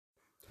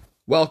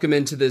Welcome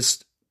into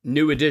this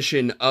new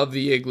edition of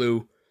the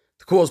Igloo,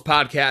 the coolest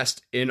podcast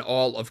in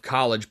all of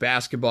college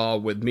basketball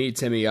with me,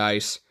 Timmy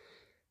Ice.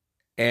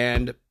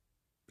 And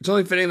it's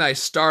only fitting that I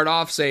start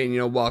off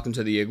saying, welcome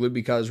to the Igloo,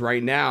 because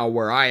right now,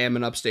 where I am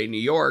in upstate New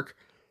York,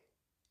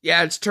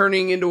 it's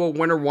turning into a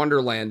winter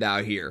wonderland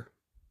out here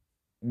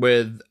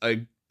with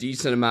a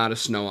decent amount of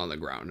snow on the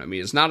ground. I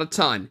mean, it's not a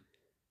ton,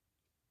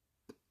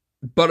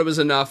 but it was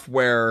enough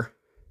where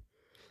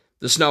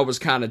the snow was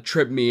kind of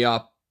tripping me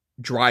up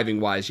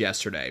driving-wise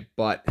yesterday,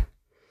 but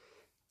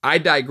I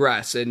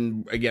digress.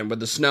 And again, with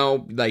the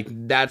snow,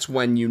 that's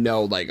when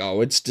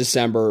it's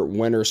December,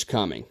 winter's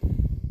coming.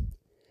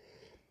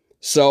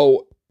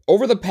 So,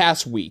 over the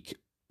past week,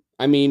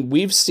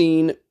 we've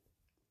seen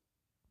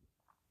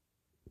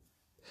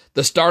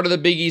the start of the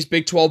Big East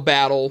Big 12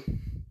 battle.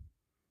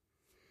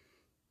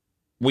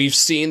 We've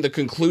seen the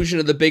conclusion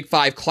of the Big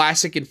 5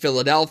 Classic in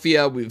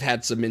Philadelphia. We've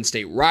had some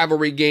in-state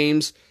rivalry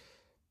games,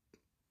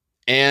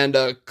 and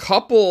a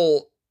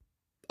couple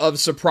of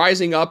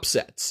surprising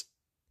upsets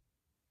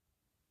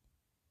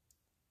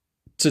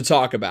to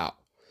talk about.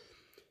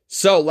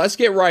 So let's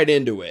get right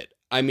into it.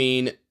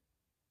 The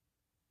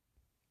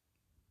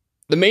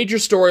major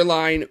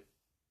storyline,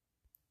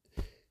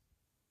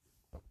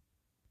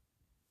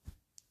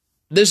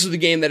 this is the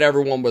game that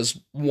everyone was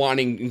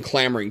wanting and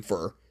clamoring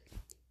for.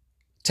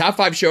 Top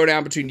 5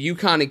 showdown between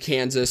UConn and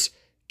Kansas.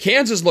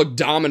 Kansas looked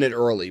dominant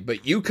early,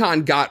 but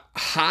UConn got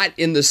hot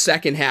in the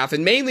second half,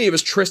 and mainly it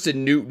was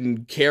Tristan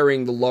Newton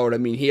carrying the load.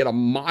 He had a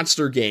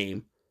monster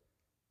game.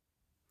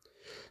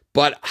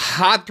 But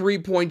hot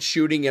three-point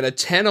shooting and a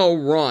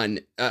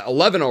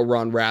 11-0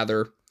 run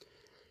rather,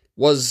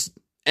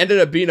 ended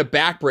up being a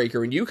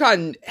backbreaker, and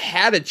UConn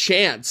had a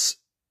chance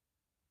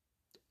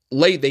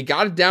late. They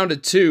got it down to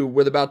 2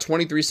 with about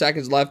 23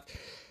 seconds left.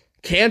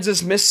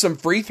 Kansas missed some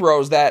free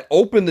throws that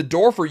opened the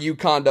door for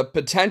UConn to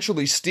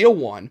potentially steal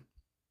one.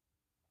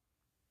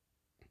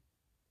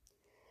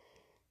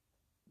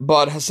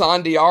 But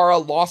Hassan Diarra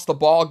lost the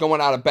ball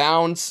going out of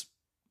bounds.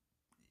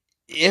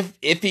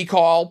 Iffy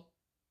call.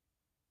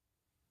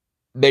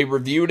 They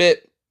reviewed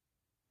it.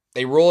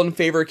 They ruled in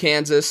favor of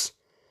Kansas.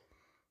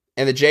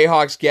 And the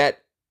Jayhawks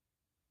get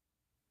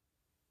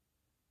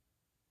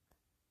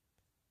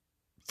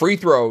free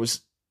throws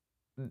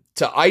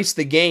to ice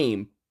the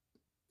game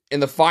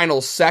in the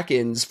final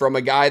seconds from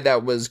a guy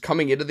that was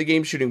coming into the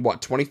game shooting,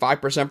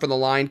 25% from the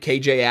line,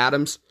 KJ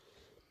Adams.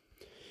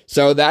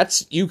 So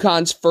that's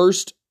UConn's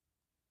first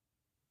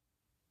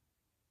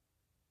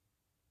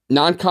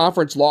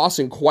non-conference loss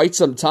in quite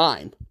some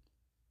time.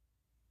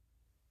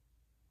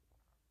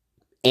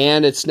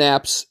 And it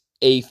snaps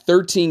a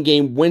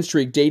 13-game win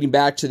streak dating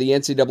back to the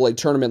NCAA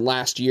tournament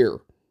last year.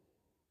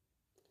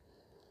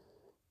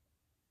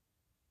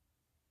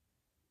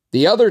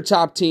 The other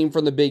top team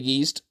from the Big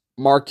East,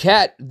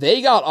 Marquette,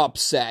 they got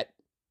upset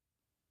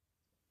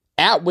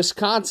at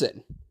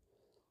Wisconsin.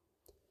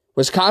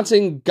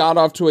 Wisconsin got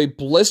off to a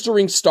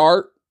blistering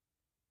start.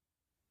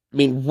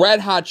 Red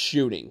hot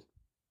shooting.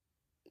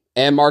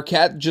 And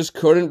Marquette just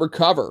couldn't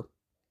recover.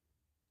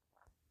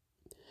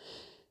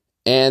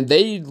 And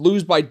they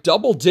lose by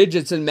double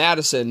digits in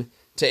Madison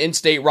to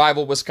in-state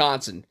rival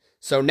Wisconsin.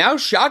 So now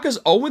Shaka's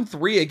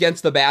 0-3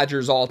 against the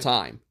Badgers all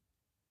time.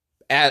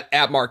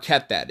 At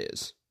Marquette, that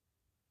is.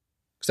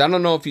 Because I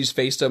don't know if he's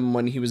faced them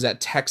when he was at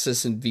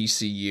Texas and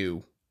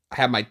VCU. I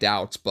have my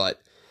doubts,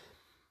 but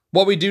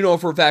what we do know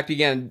for a fact,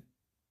 again,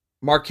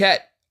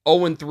 Marquette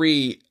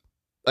 0-3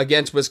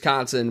 against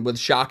Wisconsin with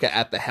Shaka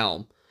at the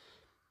helm.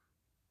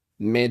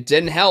 It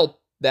didn't help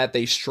that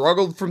they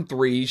struggled from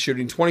 3,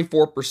 shooting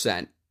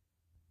 24%.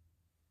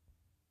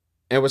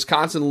 And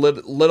Wisconsin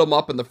lit them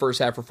up in the first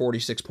half for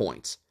 46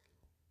 points.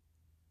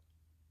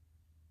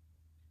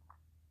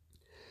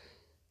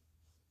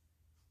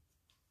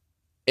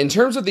 In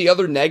terms of the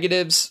other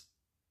negatives,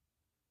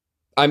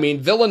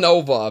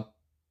 Villanova,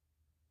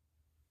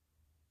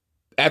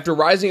 after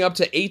rising up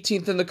to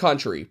 18th in the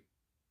country,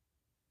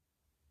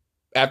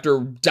 after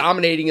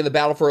dominating in the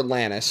battle for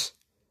Atlantis,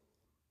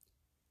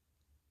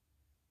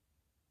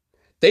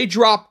 they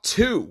dropped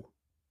 2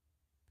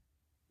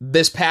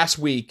 this past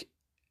week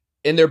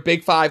in their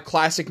Big 5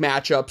 Classic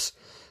matchups,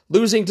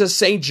 losing to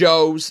St.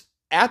 Joe's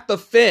at the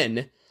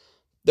Finn,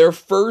 their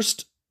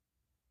first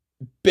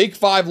Big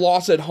 5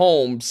 loss at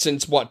home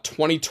since,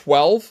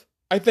 2012,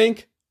 I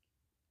think?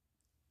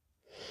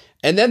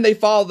 And then they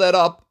followed that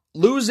up,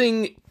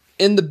 losing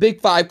in the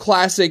Big 5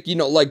 Classic,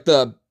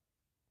 the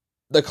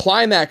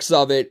climax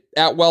of it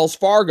at Wells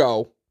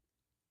Fargo,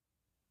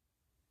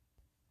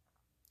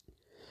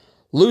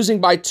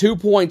 losing by 2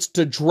 points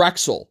to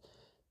Drexel.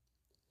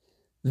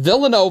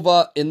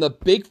 Villanova in the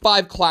Big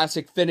 5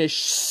 Classic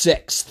finished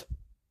 6th.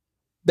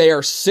 They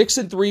are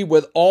 6-3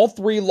 with all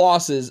 3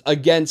 losses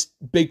against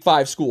Big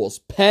 5 schools.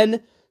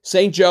 Penn,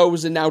 St.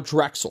 Joe's, and now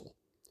Drexel.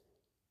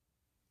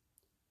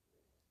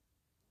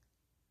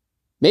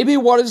 Maybe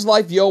What Is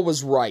Life Yo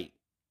was right.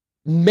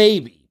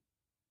 Maybe.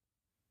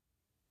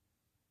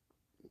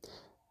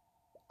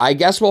 I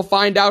guess we'll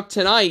find out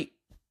tonight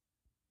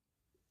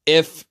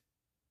if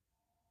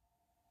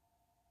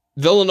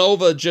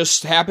Villanova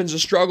just happens to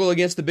struggle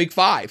against the Big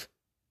Five.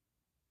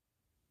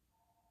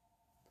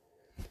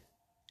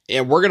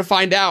 And we're going to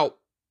find out,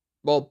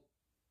 well,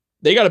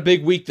 they got a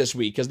big week this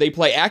week because they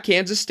play at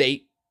Kansas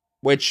State,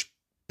 which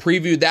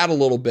previewed that a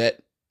little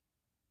bit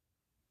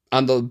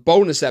on the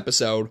bonus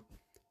episode.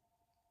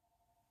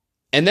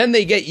 And then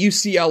they get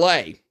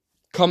UCLA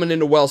coming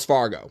into Wells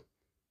Fargo.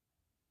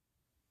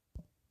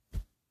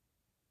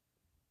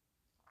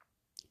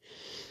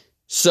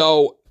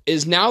 So,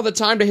 is now the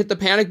time to hit the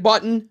panic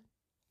button?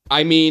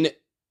 I mean,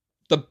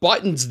 the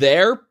button's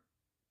there.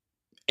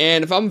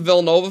 And if I'm a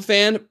Villanova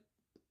fan,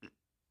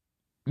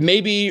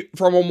 maybe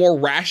from a more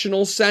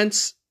rational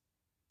sense,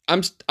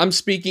 I'm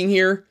speaking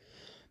here,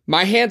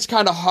 my hand's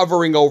kind of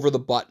hovering over the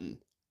button.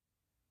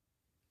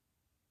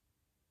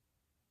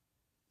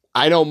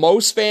 I know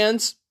most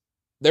fans,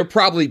 they're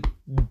probably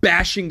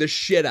bashing the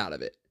shit out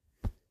of it.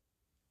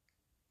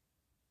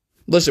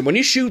 Listen, when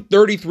you shoot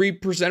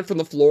 33% from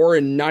the floor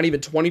and not even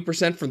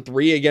 20% from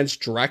three against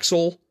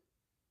Drexel,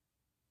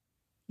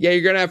 yeah,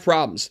 you're going to have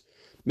problems.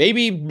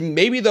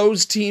 Maybe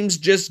those teams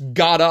just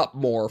got up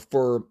more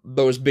for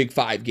those Big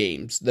Five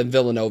games than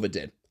Villanova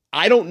did.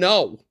 I don't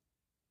know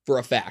for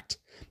a fact.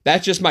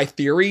 That's just my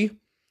theory.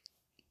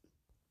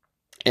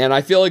 And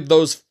I feel like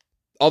those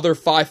other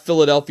 5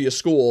 Philadelphia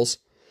schools,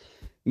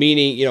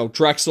 meaning,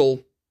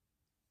 Drexel,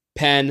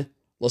 Penn,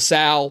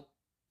 LaSalle,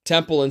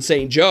 Temple, and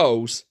St.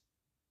 Joe's,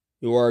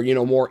 who are,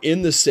 more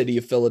in the city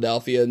of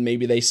Philadelphia, and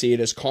maybe they see it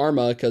as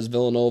karma because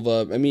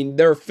Villanova,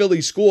 they're a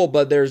Philly school,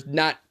 but they're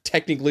not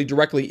technically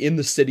directly in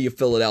the city of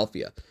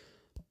Philadelphia.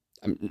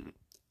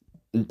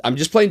 I'm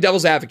just playing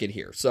devil's advocate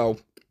here, so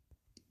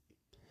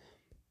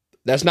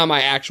that's not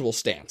my actual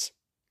stance.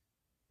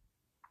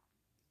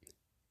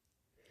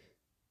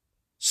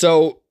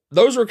 So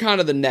those were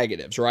kind of the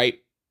negatives, right?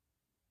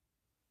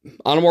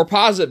 On a more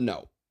positive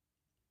note,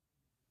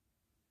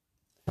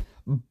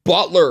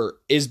 Butler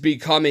is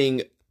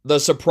becoming the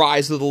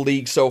surprise of the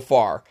league so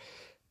far.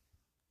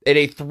 In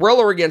a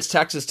thriller against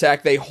Texas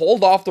Tech, they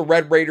hold off the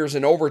Red Raiders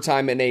in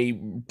overtime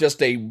in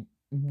just a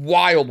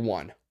wild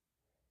one.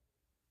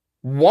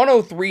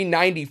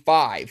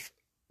 103-95.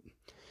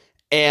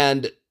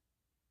 And,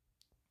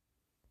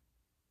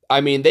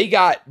 they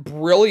got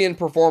brilliant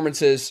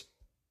performances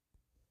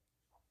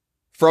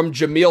from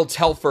Jameel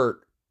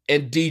Telfort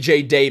and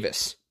DJ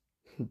Davis.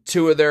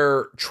 2 of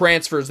their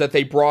transfers that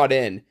they brought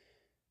in.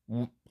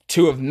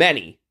 2 of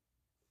many.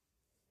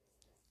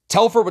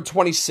 Telfort with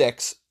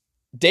 26,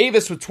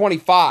 Davis with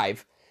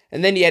 25,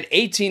 and then you had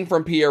 18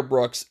 from Pierre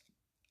Brooks,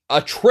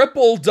 a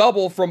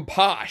triple-double from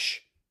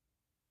Posh.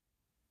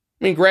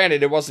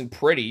 Granted, it wasn't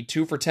pretty,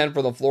 2 for 10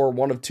 from the floor,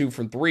 1 of 2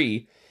 from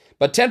 3,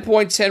 but 10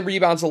 points, 10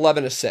 rebounds,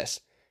 11 assists.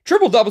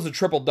 Triple-double's a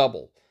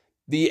triple-double.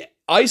 The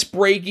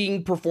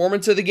ice-breaking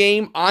performance of the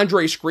game,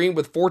 Andre Screen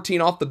with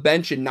 14 off the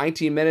bench in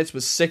 19 minutes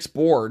with 6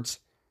 boards.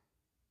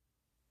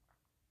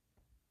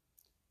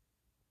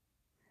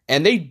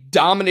 And they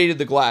dominated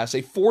the glass,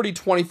 a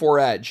 40-24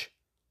 edge.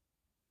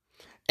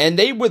 And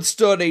they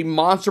withstood a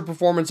monster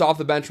performance off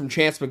the bench from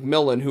Chance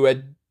McMillan, who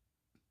had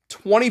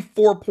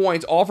 24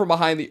 points, all from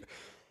behind the...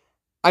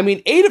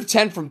 8 of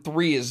 10 from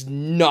 3 is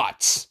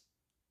nuts.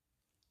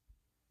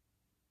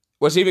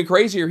 What's even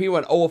crazier, he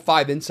went 0 of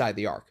 5 inside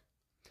the arc.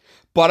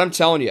 But I'm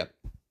telling you,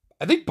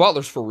 I think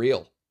Butler's for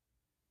real.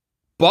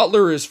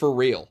 Butler is for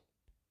real.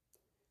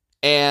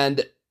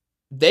 And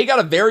they got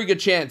a very good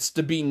chance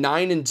to be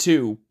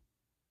 9-2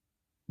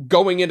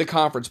 going into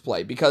conference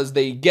play because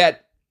they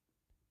get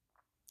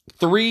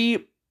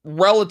 3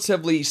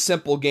 relatively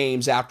simple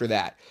games after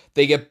that.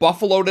 They get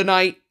Buffalo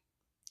tonight,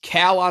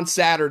 Cal on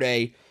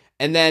Saturday,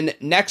 and then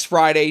next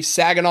Friday,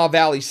 Saginaw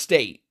Valley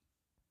State,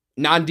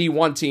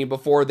 non-D1 team,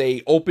 before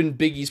they open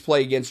Big East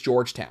play against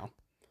Georgetown.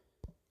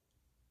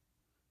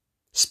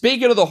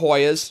 Speaking of the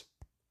Hoyas,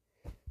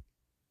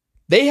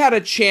 they had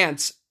a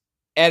chance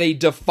at a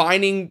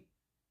defining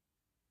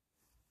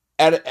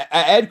at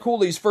Ed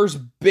Cooley's first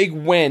big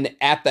win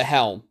at the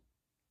helm.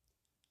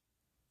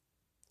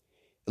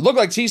 It looked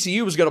like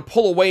TCU was going to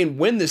pull away and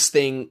win this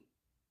thing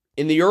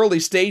in the early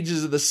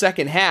stages of the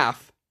second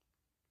half,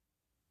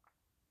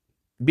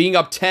 being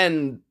up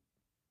 10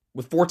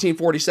 with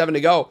 14:47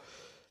 to go.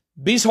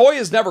 These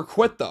Hoyas never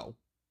quit, though.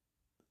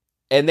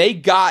 And they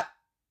got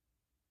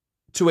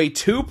to a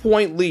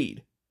 2-point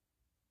lead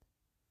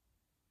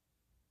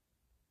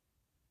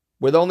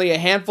with only a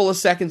handful of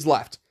seconds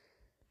left.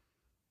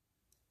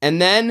 And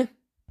then,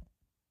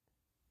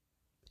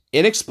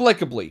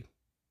 inexplicably,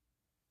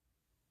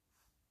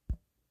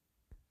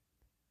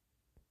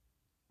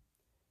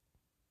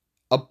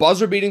 a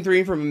buzzer-beating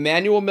 3 from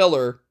Emmanuel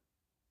Miller,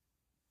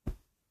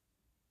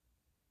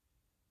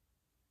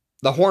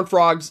 the Horned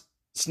Frogs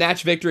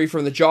snatch victory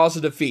from the jaws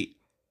of defeat.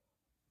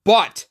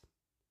 But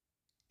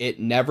it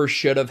never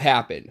should have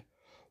happened.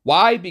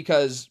 Why?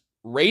 Because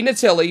Ray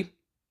Natili,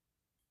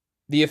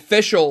 the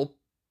official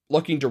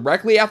looking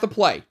directly at the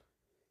play.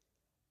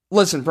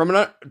 Listen,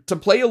 to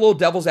play a little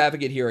devil's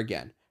advocate here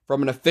again,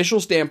 from an official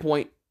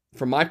standpoint,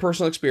 from my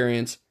personal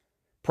experience,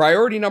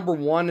 priority number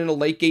 1 in a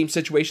late game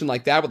situation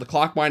like that with the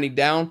clock winding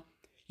down,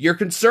 Your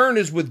concern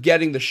is with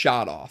getting the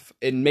shot off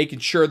and making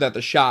sure that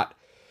the shot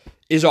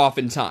is off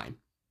in time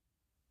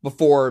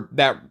before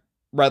that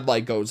red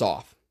light goes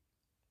off.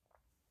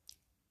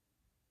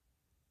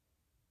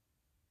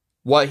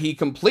 What he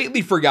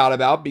completely forgot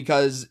about,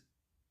 because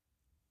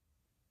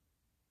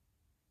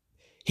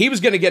he was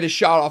going to get his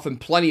shot off in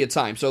plenty of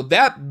time, so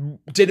that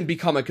didn't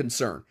become a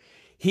concern.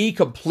 He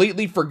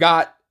completely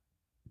forgot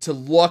to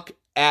look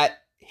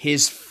at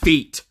his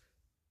feet.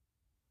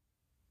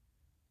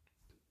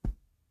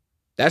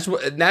 That's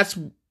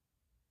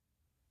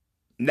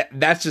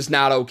just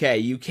not okay.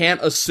 You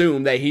can't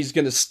assume that he's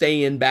going to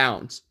stay in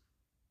bounds.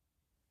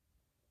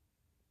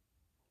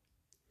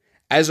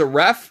 As a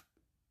ref,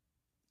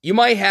 you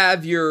might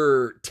have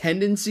your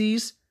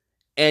tendencies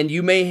and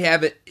you may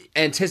have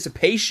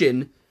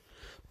anticipation,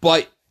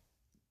 but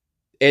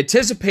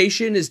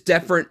anticipation is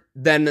different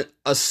than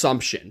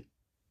assumption.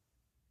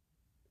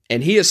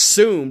 And he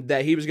assumed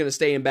that he was going to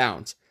stay in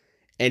bounds.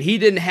 And he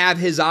didn't have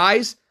his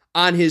eyes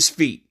on his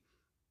feet.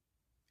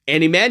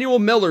 And Emmanuel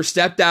Miller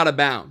stepped out of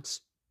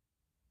bounds.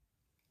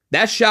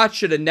 That shot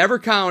should have never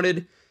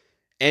counted.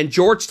 And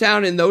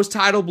Georgetown in those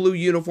Tidal Blue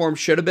uniforms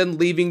should have been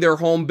leaving their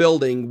home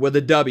building with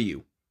a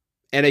W.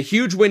 And a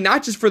huge win,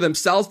 not just for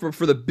themselves, but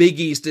for the Big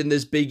East in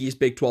this Big East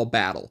Big 12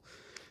 battle.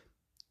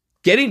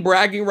 Getting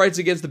bragging rights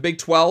against the Big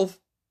 12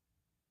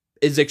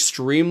 is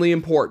extremely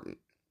important.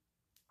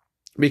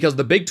 Because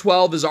the Big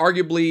 12 is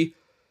arguably,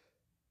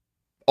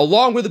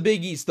 along with the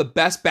Big East, the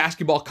best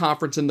basketball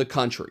conference in the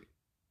country.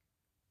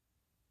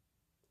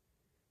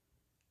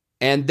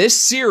 And this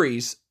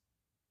series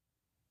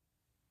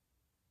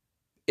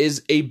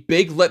is a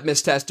big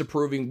litmus test to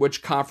proving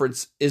which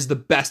conference is the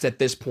best at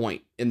this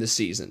point in the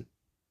season.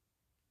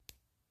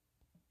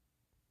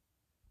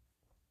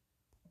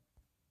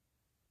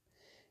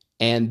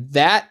 And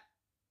that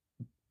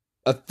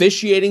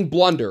officiating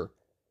blunder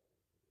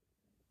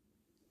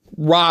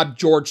robbed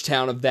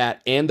Georgetown of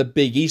that and the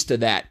Big East of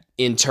that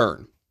in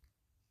turn.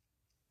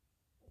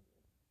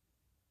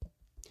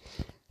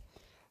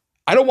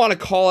 I don't want to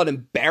call it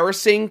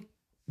embarrassing,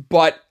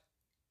 but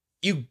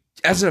you,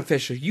 as an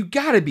official, you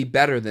got to be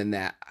better than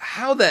that.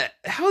 How the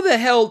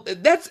hell?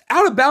 That's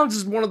out of bounds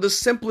is one of the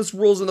simplest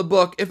rules in the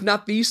book, if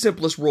not the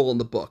simplest rule in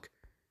the book.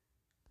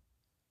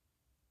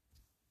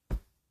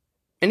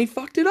 And he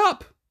fucked it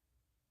up.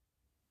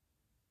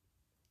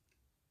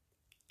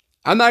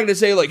 I'm not going to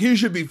say, he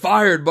should be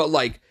fired, but,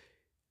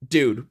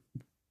 dude,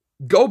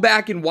 go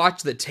back and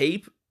watch the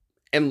tape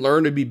and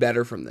learn to be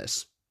better from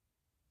this.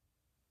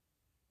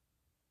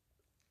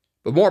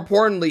 But more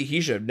importantly, he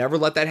should have never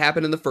let that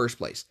happen in the first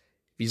place.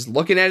 If he's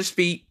looking at his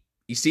feet,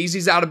 he sees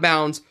he's out of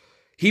bounds,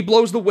 he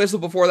blows the whistle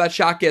before that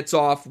shot gets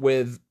off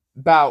with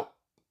about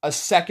a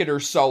second or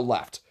so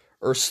left,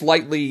 or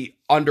slightly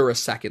under a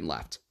second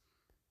left.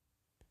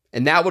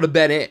 And that would have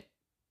been it.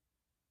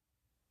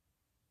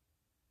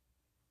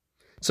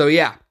 So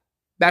yeah,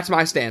 that's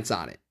my stance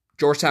on it.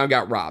 Georgetown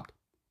got robbed.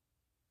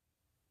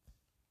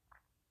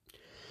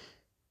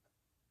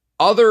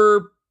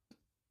 Other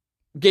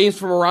games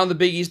from around the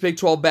Big East Big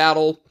 12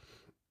 battle.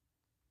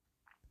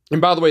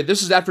 And by the way,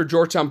 this is after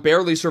Georgetown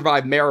barely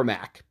survived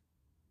Merrimack,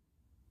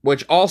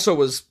 which also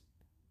was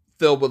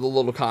filled with a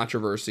little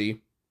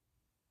controversy.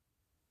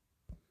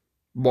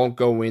 Won't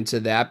go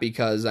into that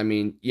because,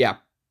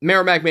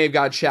 Merrimack may have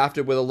got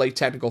shafted with a late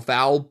technical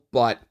foul,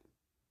 but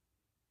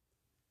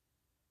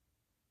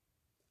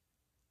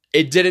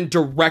it didn't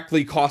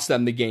directly cost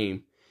them the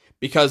game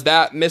because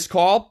that missed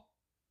call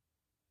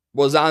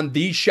was on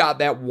the shot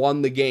that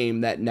won the game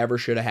that never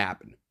should have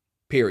happened.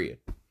 Period.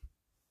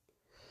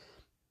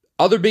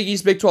 Other Big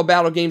East Big 12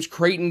 battle games,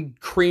 Creighton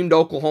creamed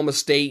Oklahoma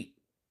State.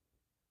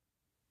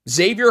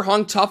 Xavier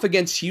hung tough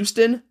against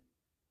Houston.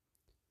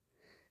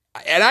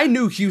 And I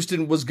knew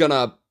Houston was going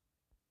to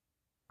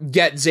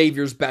get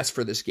Xavier's best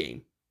for this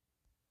game.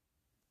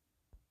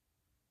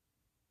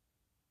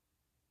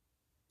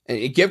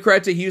 And give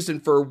credit to Houston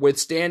for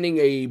withstanding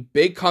a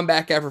big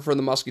comeback effort from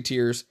the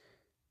Musketeers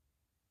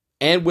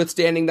and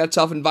withstanding that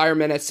tough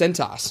environment at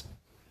Cintas.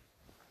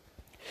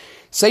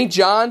 St.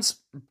 John's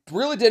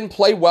really didn't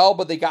play well,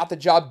 but they got the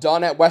job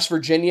done at West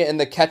Virginia in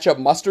the ketchup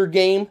mustard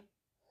game.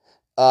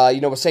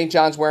 With St.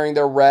 John's wearing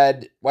their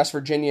red, West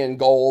Virginia in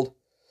gold.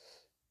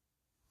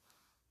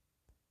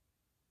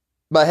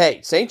 But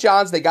hey, St.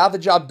 John's, they got the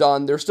job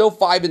done. They're still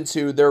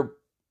 5-2.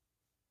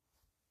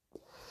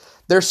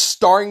 They're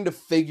starting to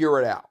figure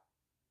it out.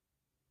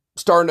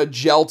 Starting to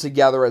gel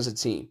together as a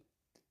team.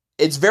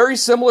 It's very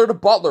similar to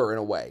Butler in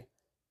a way.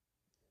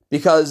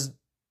 Because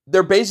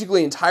they're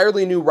basically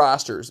entirely new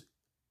rosters.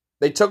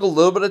 They took a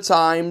little bit of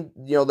time.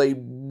 They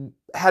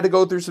had to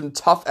go through some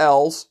tough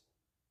L's.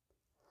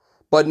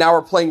 But now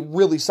we're playing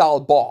really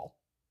solid ball.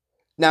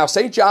 Now,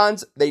 St.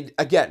 John's, they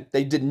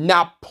did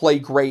not play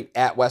great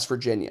at West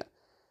Virginia.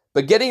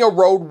 But getting a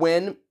road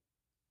win,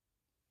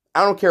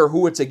 I don't care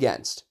who it's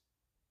against.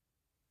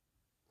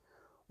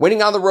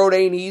 Winning on the road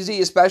ain't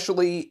easy,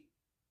 especially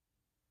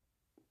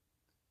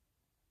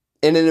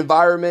in an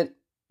environment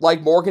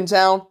like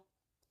Morgantown.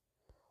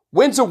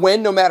 Win's a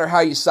win no matter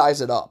how you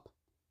size it up.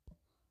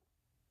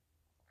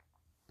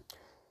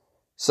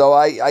 So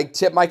I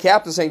tip my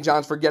cap to St.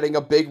 John's for getting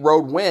a big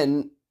road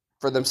win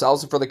for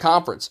themselves and for the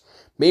conference.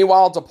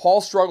 Meanwhile,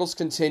 DePaul struggles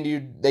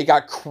continued. They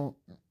got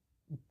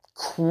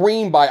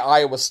creamed by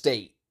Iowa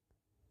State.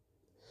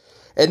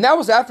 And that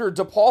was after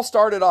DePaul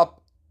started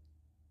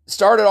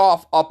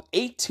off up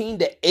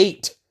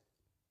 18-8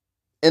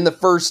 in the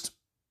first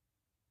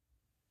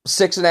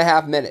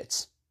 6.5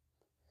 minutes.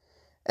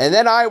 And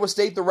then Iowa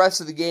State, the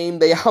rest of the game,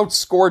 they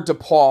outscored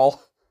DePaul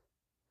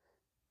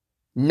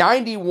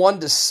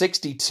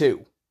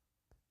 91-62.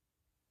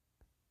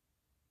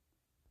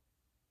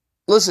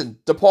 Listen,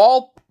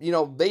 DePaul,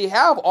 they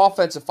have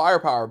offensive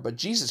firepower, but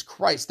Jesus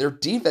Christ, their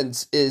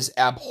defense is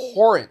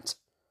abhorrent.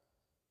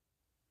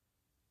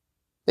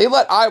 They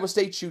let Iowa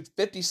State shoot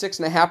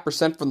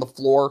 56.5% from the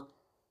floor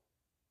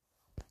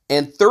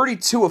and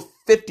 32 of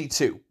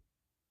 52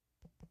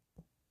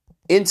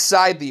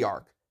 inside the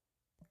arc.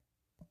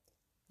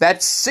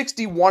 That's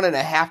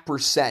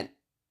 61.5%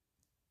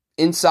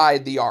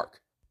 inside the arc.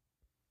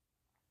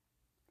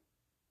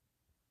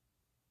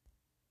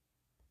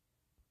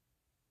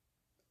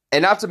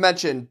 And not to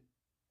mention,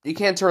 you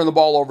can't turn the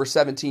ball over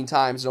 17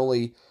 times and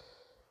only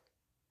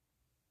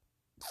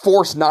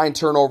force 9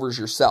 turnovers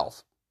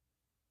yourself.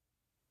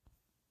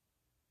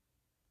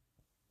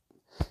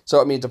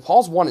 So,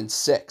 DePaul's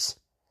 1-6.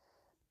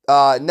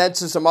 And then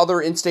to some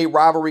other in-state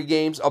rivalry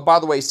games. Oh, by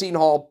the way, Seton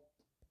Hall,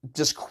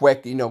 just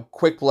quick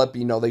blip.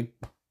 They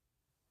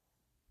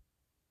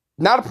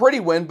not a pretty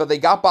win, but they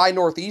got by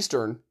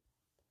Northeastern,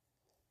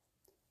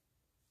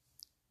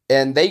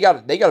 and they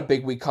got a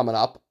big week coming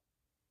up.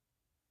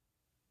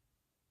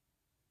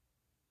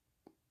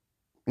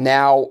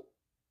 Now,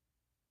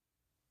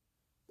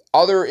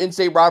 other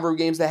in-state rivalry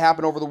games that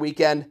happened over the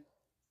weekend.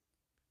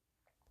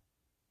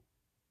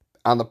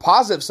 On the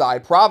positive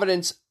side,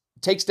 Providence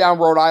takes down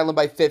Rhode Island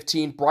by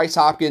 15. Bryce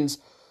Hopkins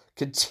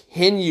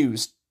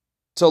continues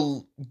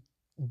to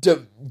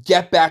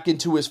get back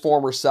into his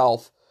former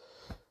self.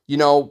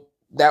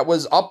 That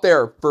was up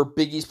there for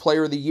Big East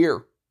Player of the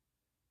Year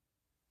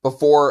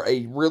before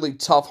a really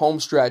tough home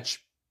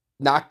stretch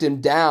knocked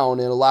him down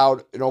and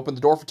opened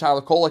the door for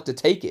Tyler Kolek to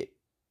take it.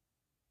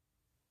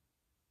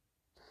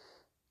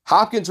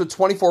 Hopkins with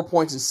 24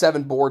 points and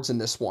 7 boards in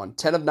this one.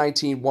 10 of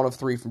 19, 1 of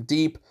 3 from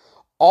deep.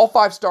 All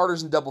 5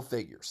 starters in double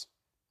figures.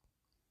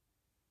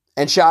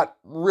 And shot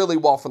really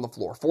well from the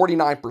floor,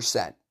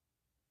 49%.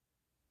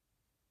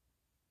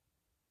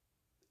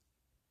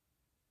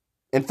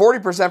 And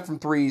 40% from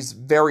threes,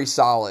 very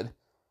solid.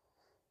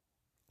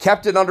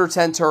 Kept it under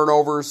 10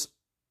 turnovers.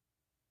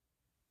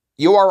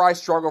 URI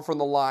struggle from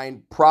the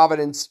line.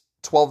 Providence,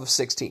 12 of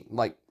 16.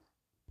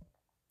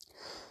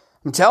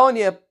 I'm telling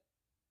you,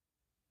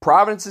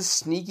 Providence is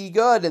sneaky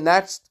good, and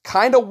that's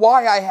kind of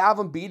why I have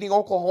them beating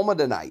Oklahoma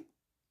tonight.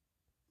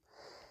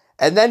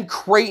 And then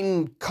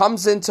Creighton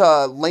comes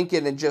into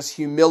Lincoln and just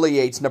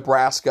humiliates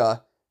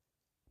Nebraska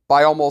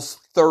by almost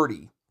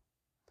 30.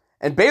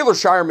 And Baylor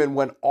Shireman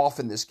went off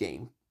in this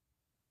game.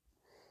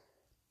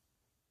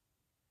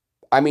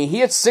 He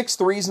had 6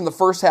 threes in the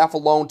first half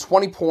alone,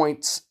 20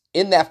 points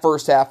in that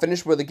first half,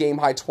 finished with a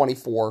game-high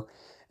 24.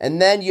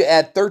 And then you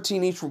add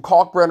 13 each from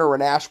Kalkbrenner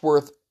and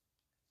Ashworth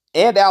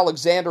and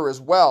Alexander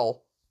as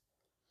well.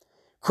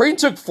 Creighton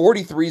took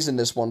 40 threes in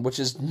this one, which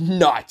is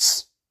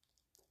nuts.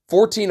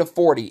 14 of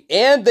 40.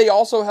 And they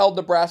also held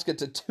Nebraska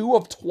to 2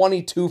 of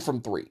 22 from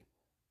 3.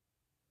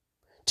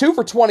 2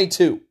 for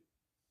 22.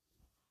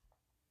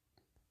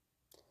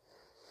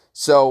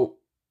 So,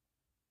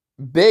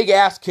 big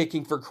ass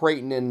kicking for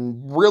Creighton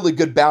and really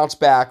good bounce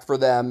back for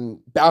them.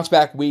 Bounce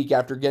back week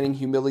after getting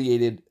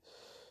humiliated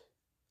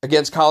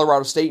against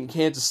Colorado State and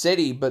Kansas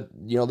City. But,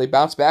 they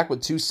bounced back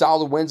with 2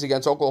 solid wins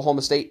against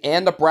Oklahoma State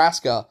and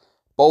Nebraska,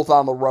 both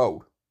on the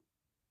road.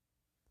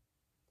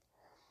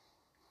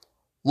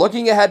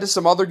 Looking ahead to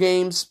some other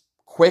games,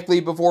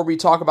 quickly before we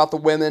talk about the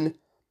women.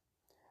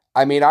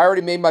 I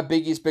already made my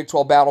Big East Big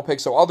 12 battle pick,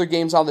 so other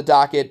games on the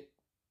docket.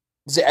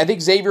 I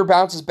think Xavier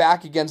bounces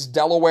back against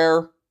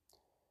Delaware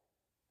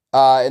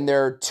in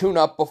their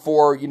tune-up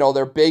before,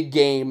 their big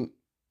game,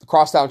 the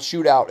crosstown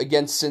shootout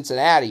against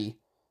Cincinnati.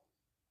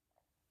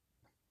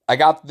 I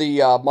got the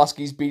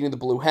Muskies beating the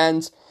Blue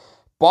Hens.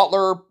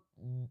 Butler,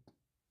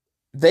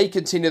 they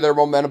continue their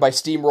momentum by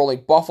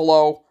steamrolling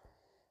Buffalo.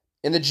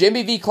 In the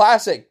Jimmy V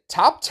Classic,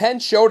 top 10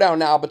 showdown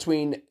now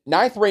between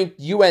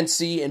 9th-ranked UNC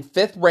and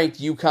 5th-ranked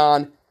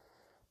UConn.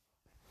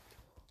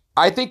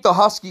 I think the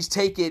Huskies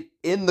take it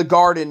in the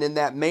Garden in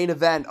that main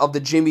event of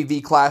the Jimmy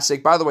V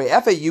Classic. By the way,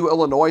 FAU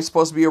Illinois is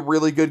supposed to be a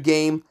really good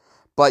game,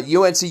 but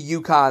UNC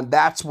UConn,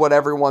 that's what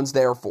everyone's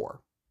there for.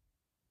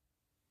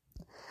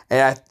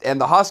 And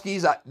the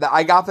Huskies,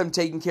 I got them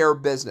taking care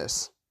of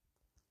business.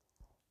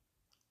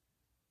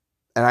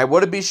 And I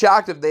wouldn't be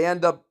shocked if they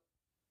end up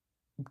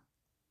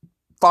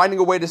finding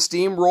a way to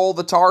steamroll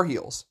the Tar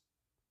Heels.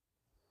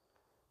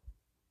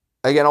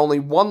 Again, only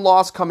one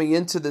loss coming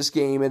into this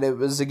game, and it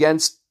was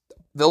against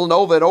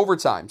Villanova in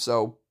overtime.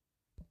 So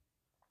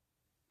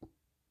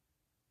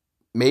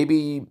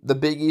maybe the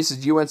Big East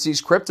is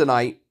UNC's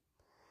kryptonite.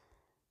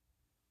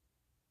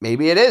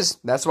 Maybe it is.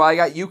 That's why I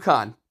got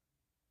UConn.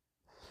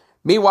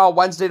 Meanwhile,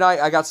 Wednesday night,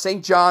 I got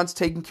St. John's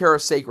taking care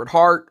of Sacred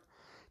Heart.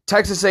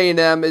 Texas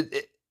A&M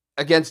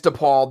against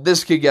DePaul.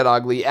 This could get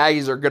ugly.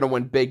 Aggies are going to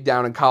win big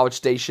down in College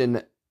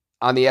Station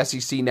on the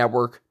SEC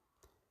Network.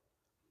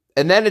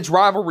 And then it's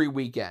rivalry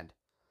weekend.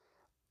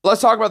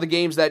 Let's talk about the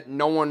games that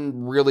no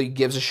one really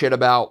gives a shit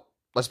about.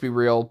 Let's be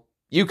real.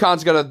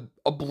 UConn's going to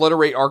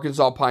obliterate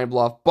Arkansas Pine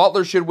Bluff.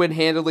 Butler should win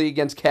handily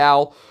against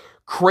Cal.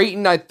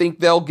 Creighton, I think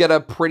they'll get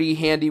a pretty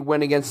handy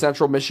win against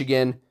Central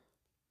Michigan.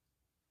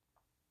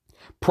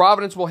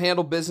 Providence will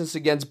handle business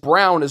against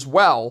Brown as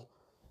well.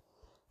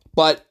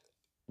 But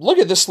look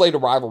at this slate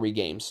of rivalry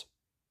games.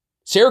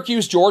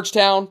 Syracuse,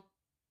 Georgetown.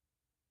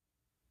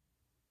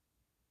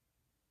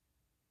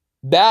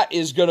 That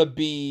is going to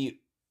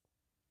be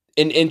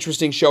an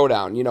interesting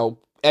showdown. You know,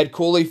 Ed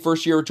Cooley,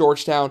 first year at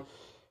Georgetown.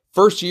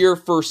 First year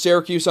for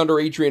Syracuse under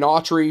Adrian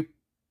Autry.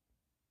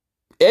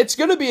 It's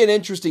going to be an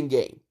interesting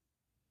game.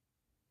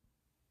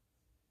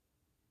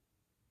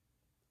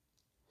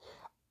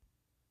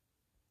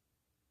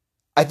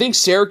 I think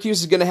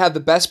Syracuse is going to have the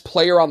best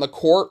player on the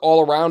court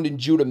all around in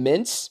Judah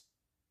Mintz.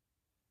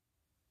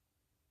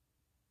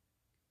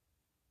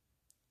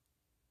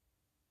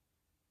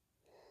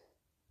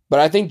 But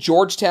I think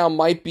Georgetown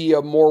might be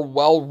a more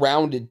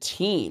well-rounded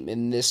team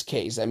in this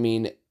case. I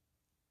mean, at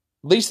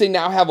least they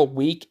now have a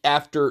week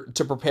to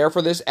prepare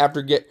for this they have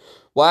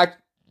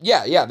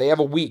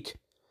a week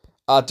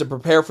to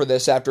prepare for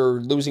this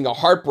after losing a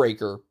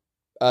heartbreaker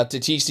to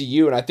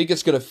TCU, and I think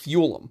it's going to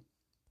fuel them.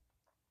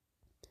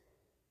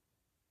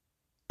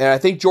 And I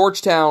think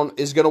Georgetown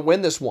is going to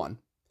win this one.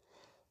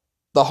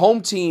 The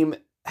home team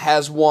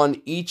has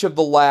won each of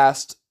the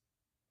last,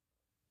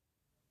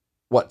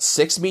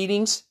 6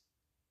 meetings?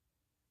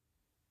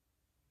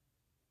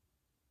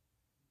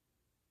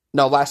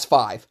 No, last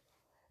 5.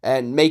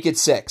 And make it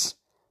 6.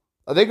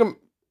 I think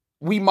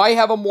we might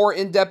have a more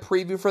in-depth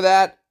preview for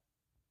that.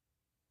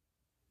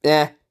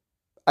 I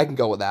can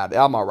go with that.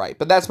 I'm all right.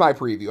 But that's my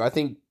preview. I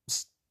think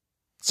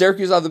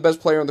Syracuse have the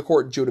best player on the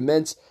court, Judah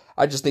Mintz.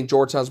 I just think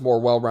Georgetown's a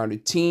more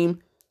well-rounded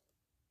team.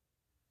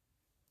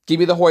 Give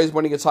me the Hoyas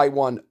winning a tight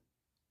one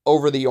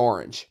over the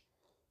Orange.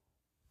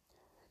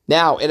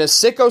 Now, in a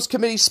Sickos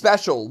Committee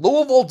special,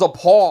 Louisville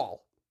DePaul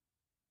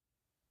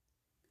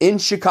in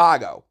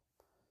Chicago.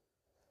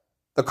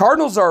 The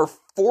Cardinals are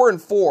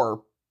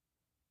 4-4.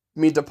 I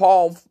mean,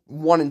 DePaul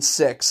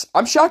 1-6.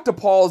 I'm shocked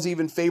DePaul is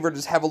even favored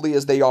as heavily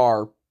as they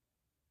are,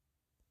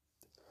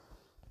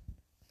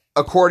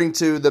 according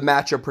to the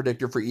matchup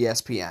predictor for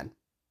ESPN.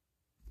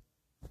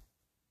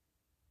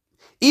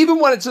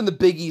 Even when it's in the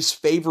Big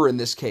East favor in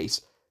this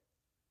case,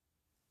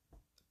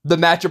 the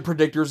matchup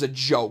predictor is a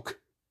joke.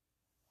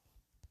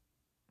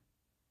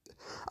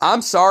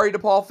 I'm sorry,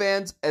 DePaul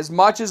fans. As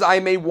much as I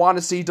may want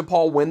to see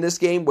DePaul win this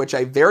game, which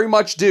I very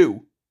much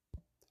do,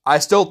 I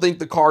still think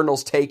the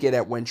Cardinals take it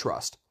at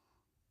Wintrust.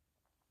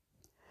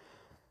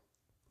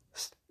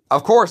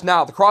 Of course,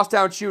 now, the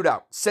crosstown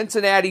shootout.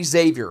 Cincinnati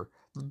Xavier.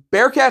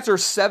 Bearcats are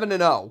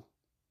 7-0.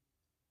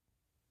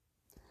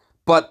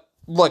 But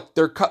look,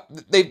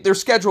 their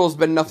schedule has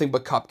been nothing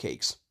but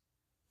cupcakes.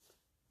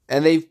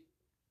 And they've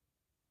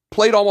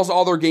played almost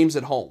all their games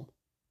at home.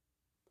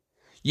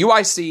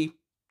 UIC,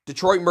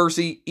 Detroit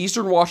Mercy,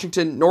 Eastern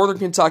Washington, Northern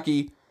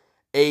Kentucky,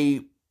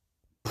 a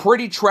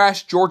pretty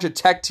trash Georgia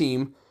Tech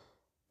team.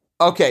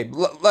 Okay,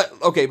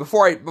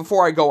 before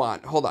I go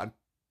on, hold on.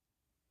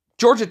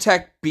 Georgia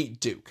Tech beat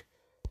Duke.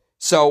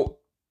 So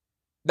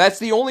that's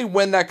the only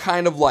win that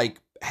kind of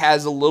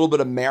has a little bit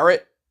of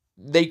merit.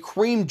 They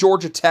creamed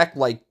Georgia Tech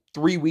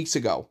 3 weeks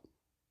ago.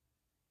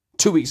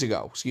 2 weeks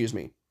ago, excuse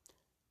me.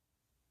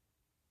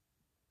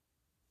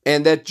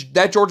 And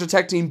that Georgia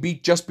Tech team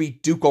just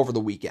beat Duke over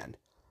the weekend.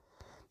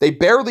 They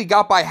barely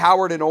got by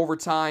Howard in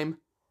overtime,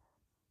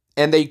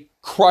 and they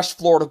crushed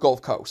Florida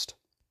Gulf Coast.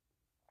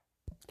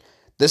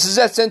 This is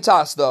at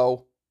Cintas,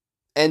 though,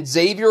 and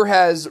Xavier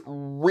has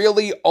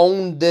really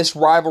owned this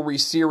rivalry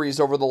series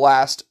over the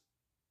last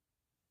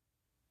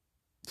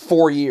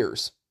 4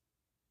 years.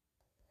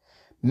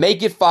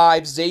 Make it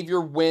 5.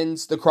 Xavier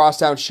wins the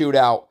crosstown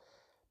shootout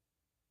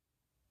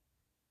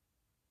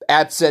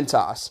at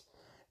Cintas.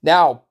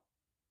 Now,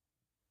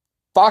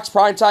 Fox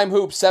Primetime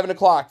Hoops, 7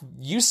 o'clock.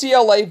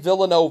 UCLA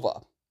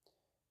Villanova.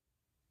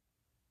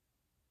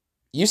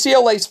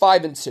 UCLA's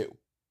 5-2.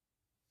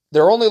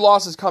 Their only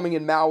losses coming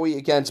in Maui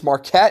against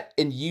Marquette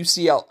and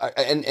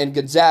and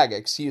Gonzaga,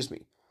 excuse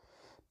me.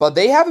 But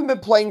they haven't been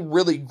playing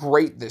really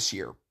great this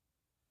year.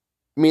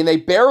 I mean, they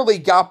barely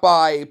got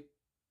by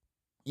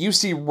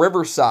UC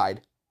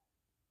Riverside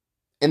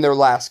in their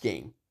last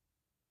game.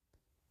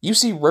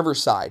 UC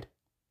Riverside.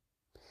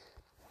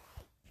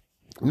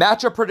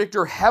 Matchup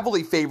predictor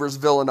heavily favors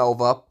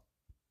Villanova.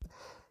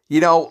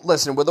 You know,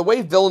 listen, with the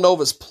way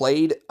Villanova's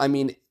played, I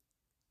mean,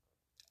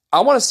 I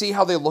want to see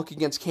how they look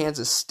against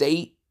Kansas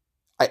State.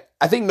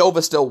 I think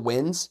Nova still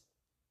wins.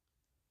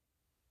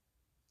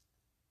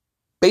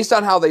 Based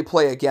on how they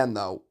play again,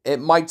 though,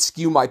 it might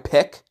skew my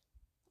pick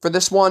for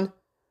this one.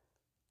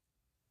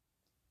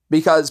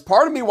 Because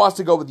part of me wants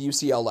to go with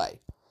UCLA.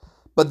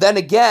 But then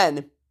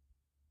again,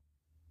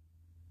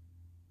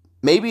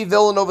 maybe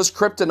Villanova's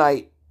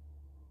kryptonite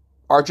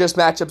are just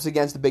matchups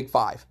against the Big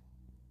Five.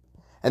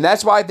 And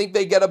that's why I think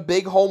they get a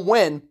big home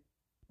win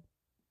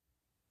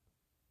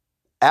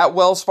at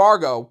Wells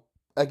Fargo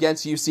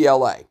against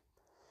UCLA.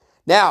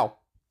 Now,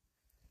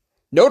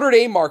 Notre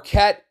Dame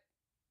Marquette,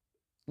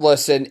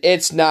 listen,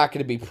 it's not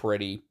going to be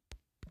pretty.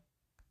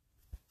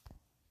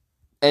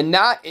 And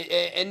not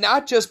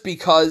just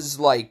because,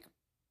 like,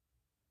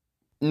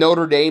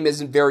 Notre Dame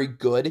isn't very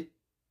good.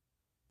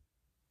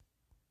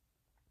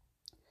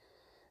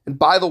 And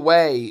by the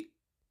way,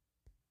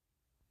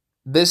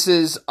 this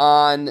is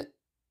on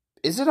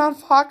it on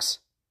Fox?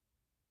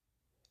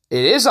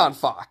 It is on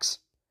Fox.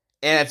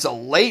 And it's a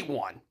late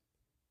one.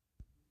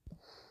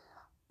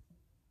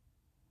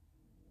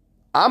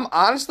 I'm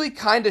honestly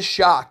kind of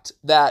shocked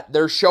that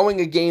they're showing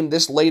a game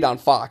this late on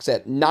Fox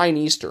at 9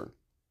 Eastern.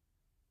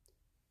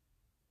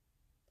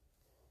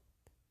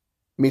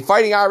 I mean,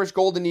 Fighting Irish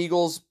Golden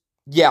Eagles,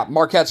 yeah,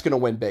 Marquette's going to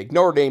win big.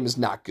 Notre Dame is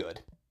not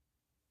good.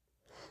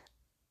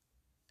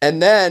 And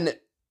then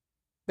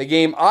the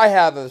game I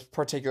have a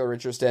particular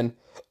interest in,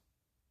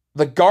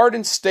 the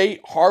Garden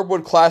State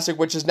Hardwood Classic,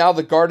 which is now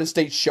the Garden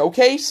State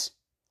Showcase.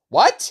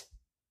 What?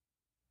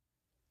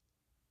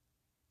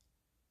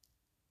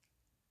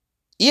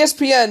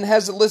 ESPN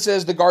has it listed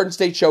as the Garden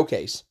State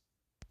Showcase.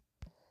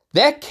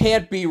 That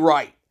can't be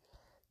right.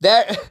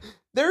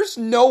 There's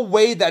no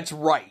way that's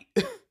right.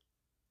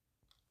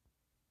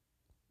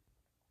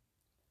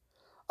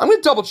 I'm going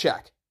to double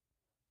check.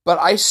 But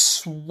I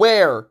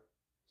swear,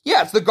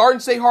 yeah, it's the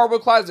Garden State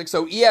Hardwood Classic,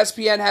 so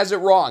ESPN has it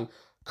wrong.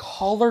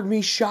 Colored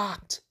me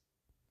shocked.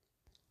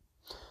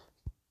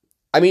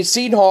 I mean,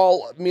 Seton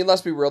Hall,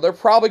 let's be real, they're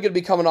probably going to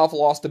be coming off a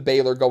loss to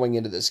Baylor going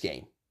into this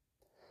game.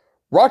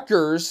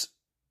 Rutgers,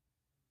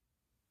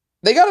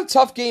 they got a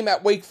tough game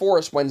at Wake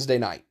Forest Wednesday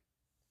night.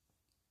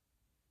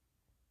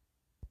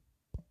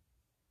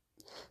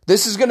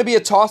 This is going to be a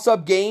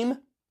toss-up game,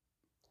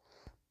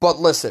 but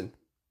listen,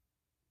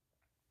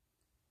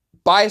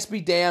 bias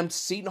be damned,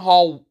 Seton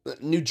Hall,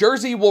 New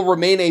Jersey will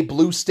remain a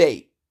blue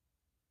state,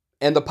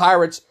 and the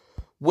Pirates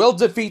will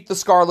defeat the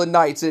Scarlet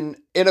Knights in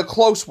a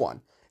close one.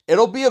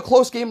 It'll be a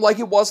close game like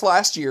it was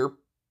last year,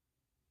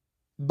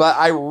 but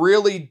I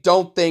really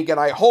don't think, and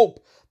I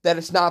hope that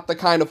it's not the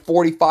kind of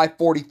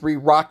 45-43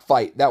 rock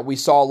fight that we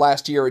saw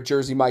last year at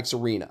Jersey Mike's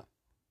Arena.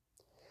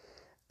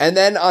 And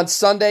then on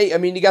Sunday,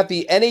 you got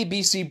the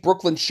NABC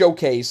Brooklyn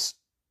Showcase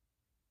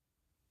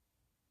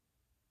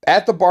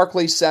at the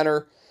Barclays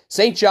Center,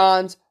 St.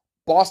 John's,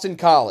 Boston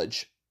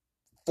College,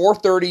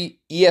 4:30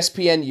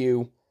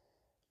 ESPNU.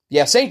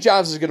 Yeah, St.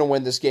 John's is going to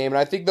win this game, and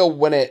I think they'll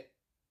win it,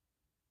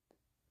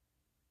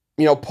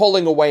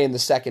 pulling away in the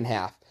second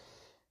half.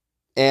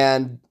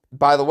 And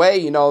by the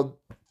way,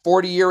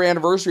 40-year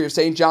anniversary of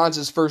St.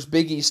 John's' first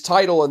Big East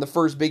title and the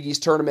first Big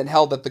East tournament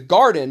held at the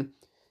Garden,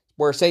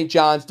 where St.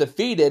 John's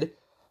defeated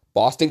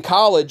Boston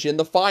College in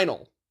the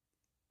final.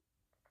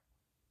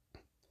 A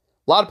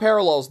lot of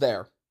parallels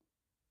there.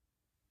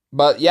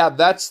 But yeah,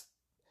 that's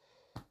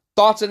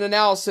thoughts and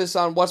analysis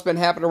on what's been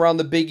happening around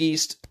the Big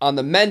East on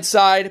the men's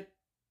side.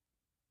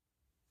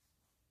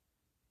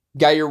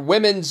 Got your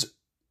women's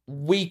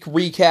week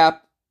recap.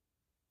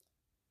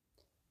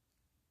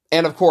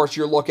 And of course,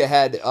 your look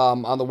ahead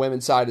on the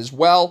women's side as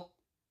well.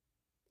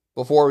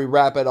 Before we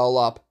wrap it all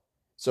up.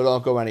 So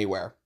don't go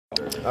anywhere.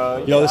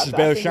 Yo, this is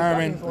Baylor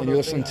Shireman, and you're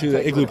listening to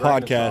the Igloo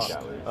podcast.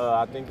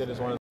 I think that is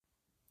one of.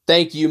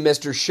 Thank you,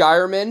 Mr.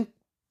 Shireman.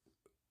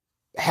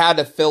 Had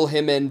to fill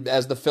him in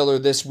as the filler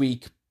this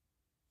week,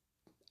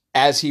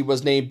 as he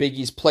was named Big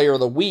East Player of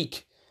the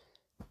Week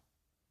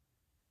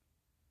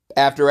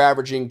after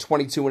averaging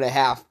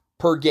 22.5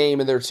 per game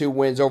in their 2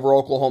 wins over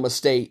Oklahoma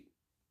State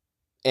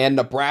and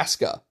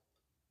Nebraska.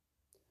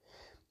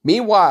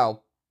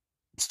 Meanwhile,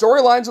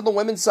 storylines on the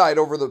women's side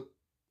over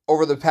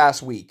the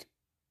past week.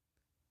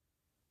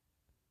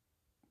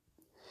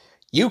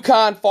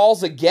 UConn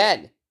falls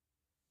again.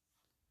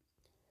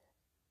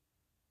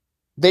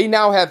 They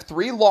now have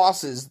 3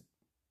 losses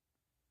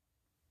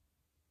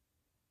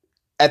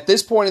at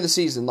this point in the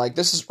season. Like,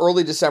 this is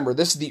early December.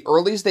 This is the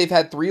earliest they've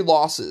had 3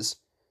 losses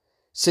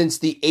since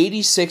the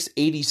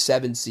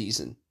 86-87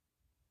 season,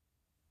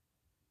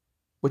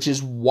 which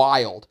is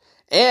wild.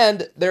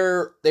 And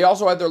they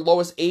also have their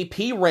lowest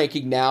AP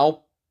ranking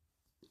now,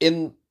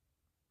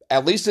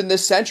 at least in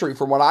this century,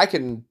 from what I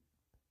can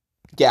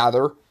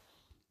gather,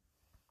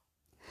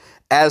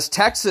 as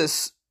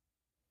Texas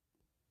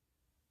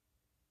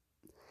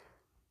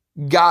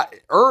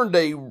earned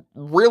a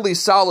really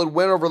solid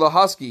win over the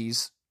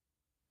Huskies.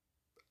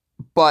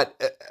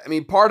 But,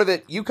 part of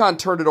it, UConn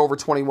turned it over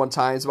 21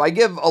 times. But I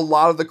give a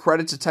lot of the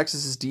credit to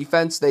Texas's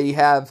defense. They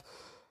have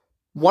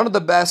one of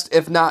the best,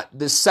 if not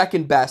the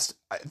second best.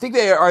 I think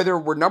they either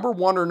were number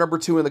 1 or number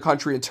 2 in the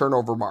country in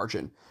turnover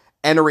margin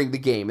entering the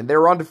game. And they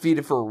were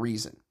undefeated for a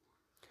reason.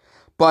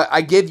 But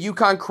I give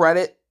UConn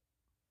credit.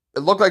 It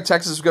looked like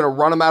Texas was going to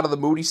run them out of the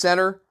Moody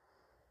Center.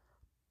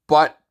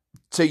 But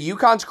to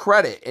UConn's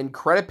credit, and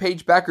credit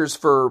Paige Beckers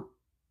for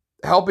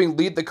helping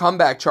lead the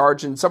comeback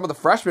charge, and some of the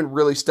freshmen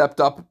really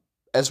stepped up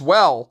as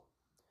well,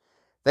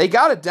 They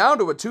got it down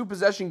to a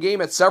 2-possession game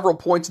at several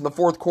points in the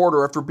fourth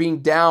quarter after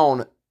being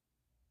down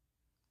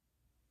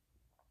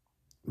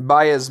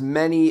by as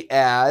many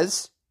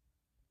as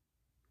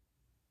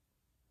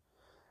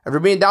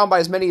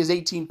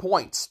 18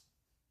 points.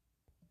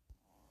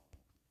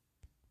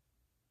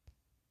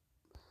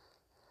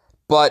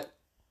 But,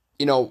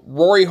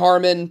 Rory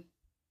Harmon,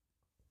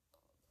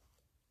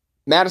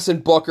 Madison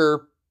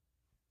Booker,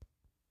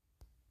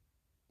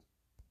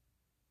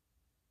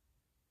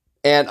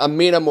 and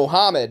Amina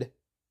Muhammad,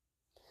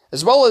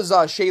 as well as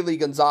Shaylee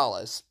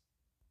Gonzalez,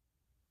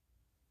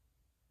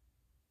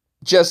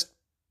 just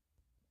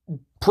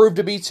proved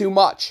to be too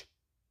much.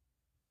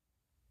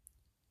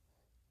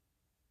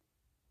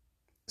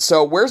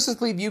 So where's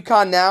this leave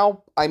UConn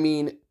now? I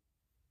mean,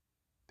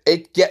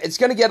 it's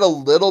going to get a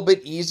little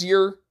bit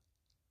easier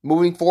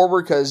moving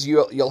forward because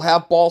you'll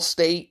have Ball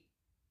State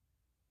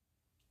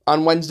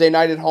on Wednesday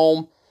night at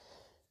home.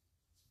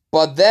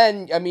 But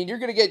then, I mean, you're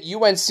going to get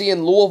UNC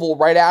and Louisville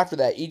right after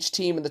that, each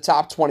team in the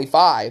top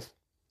 25.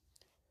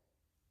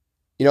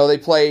 They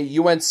play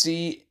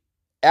UNC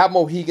at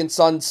Mohegan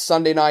Sun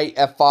Sunday night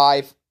at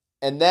 5.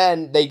 And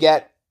then they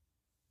get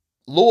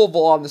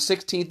Louisville on the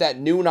 16th at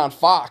noon on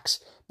Fox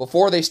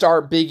before they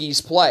start Big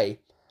East play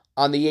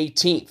on the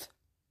 18th.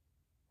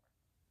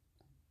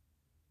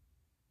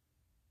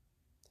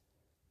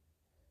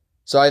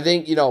 So I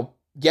think,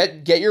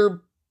 get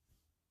your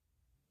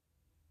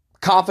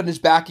confidence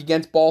back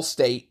against Ball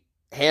State,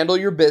 handle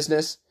your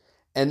business,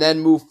 and then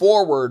move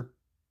forward.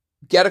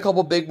 Get a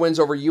couple big wins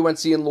over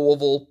UNC and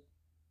Louisville.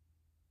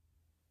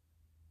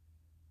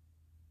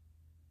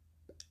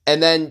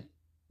 And then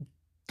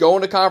go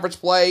into conference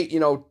play,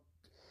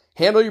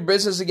 handle your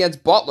business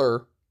against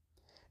Butler.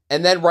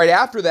 And then right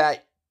after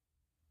that,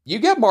 you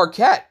get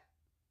Marquette,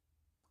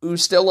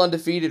 who's still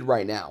undefeated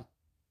right now.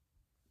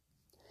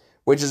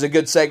 Which is a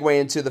good segue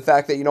into the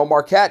fact that,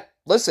 Marquette,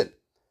 listen,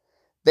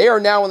 they are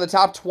now in the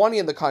top 20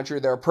 in the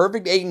country. They're a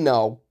perfect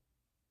 8-0.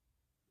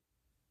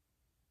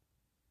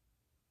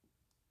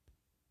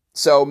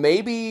 So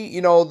maybe,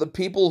 the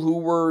people who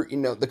were,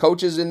 the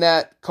coaches in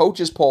that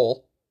coaches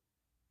poll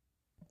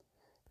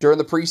during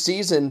the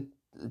preseason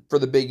for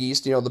the Big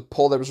East, the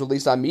poll that was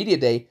released on Media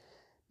Day,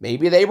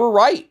 maybe they were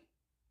right.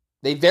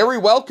 They very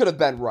well could have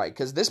been right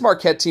because this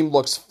Marquette team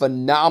looks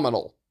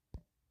phenomenal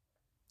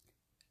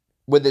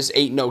with this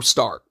 8-0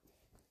 start.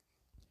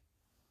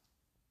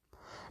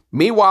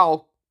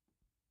 Meanwhile,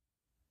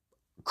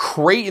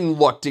 Creighton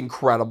looked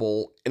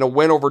incredible in a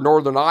win over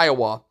Northern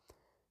Iowa,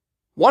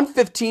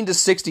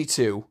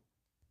 115-62,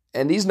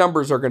 and these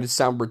numbers are going to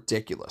sound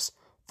ridiculous.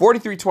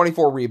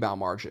 43-24 rebound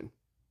margin.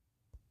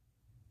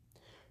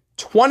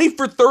 20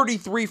 for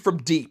 33 from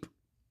deep.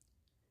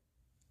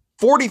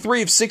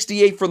 43 of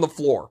 68 from the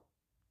floor.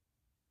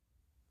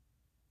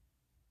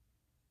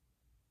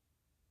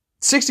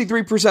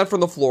 63% from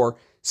the floor,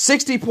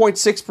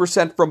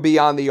 60.6% from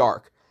beyond the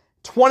arc,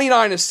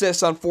 29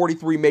 assists on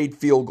 43 made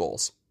field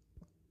goals.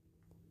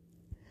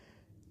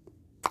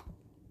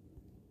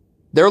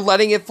 They're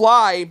letting it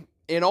fly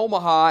in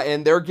Omaha,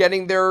 and they're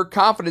getting their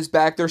confidence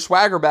back, their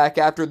swagger back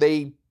after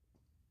they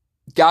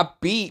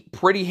got beat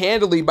pretty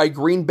handily by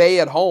Green Bay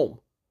at home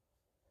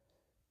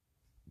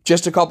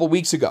just a couple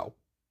weeks ago.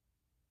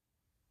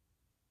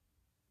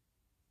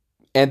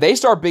 And they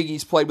start Big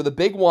East play with a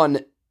big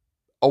one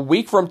a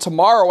week from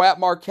tomorrow at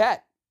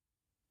Marquette.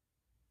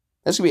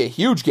 That's going to be a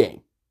huge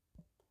game.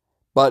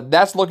 But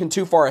that's looking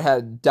too far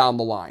ahead down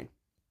the line.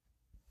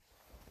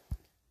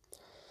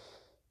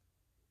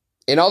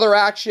 In other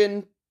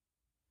action,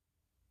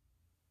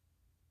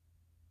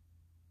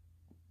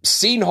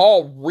 Seton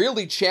Hall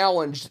really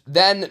challenged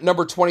then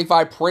number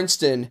 25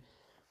 Princeton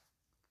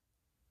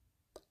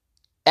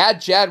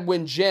at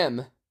Jadwin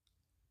Gym.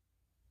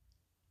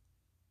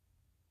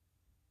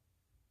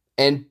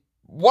 And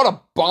what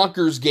a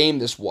bonkers game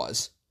this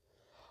was.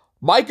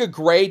 Micah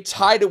Gray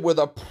tied it with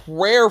a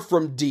prayer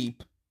from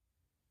deep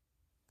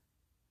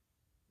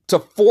to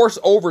force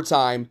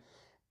overtime.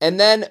 And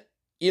then,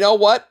 you know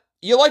what?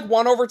 You like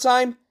one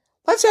overtime?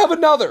 Let's have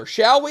another,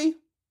 shall we?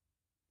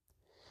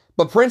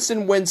 But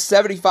Princeton wins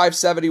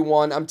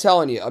 75-71. I'm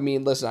telling you,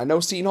 listen, I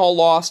know Seton Hall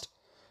lost,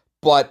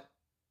 but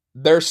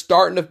they're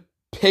starting to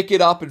pick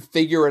it up and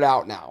figure it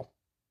out now.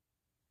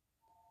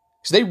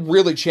 Because they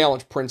really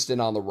challenged Princeton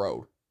on the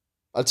road.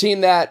 A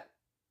team that,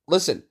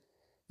 listen,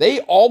 they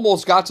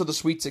almost got to the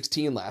Sweet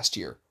 16 last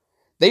year.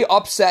 They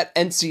upset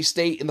NC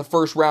State in the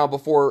first round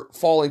before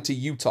falling to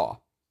Utah.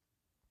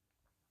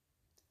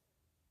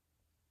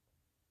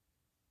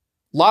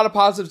 A lot of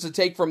positives to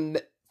take from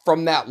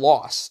that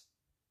loss.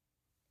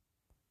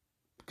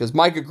 Because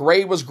Micah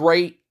Gray was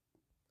great.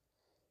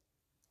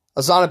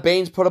 Azana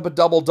Baines put up a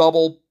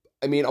double-double.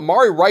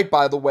 Amari Wright,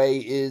 by the way,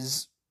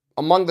 is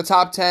among the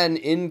top 10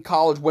 in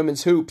college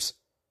women's hoops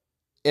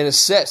in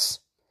assists.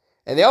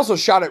 And they also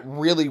shot it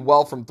really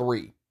well from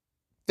three.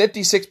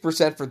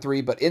 56% for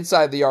three, but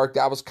inside the arc,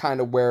 that was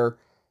kind of where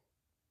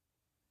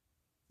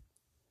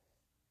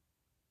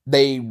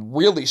they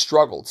really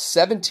struggled.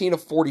 17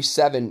 of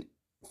 47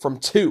 from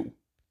two.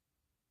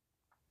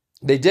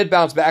 They did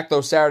bounce back,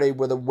 though, Saturday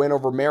with a win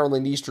over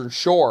Maryland Eastern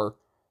Shore.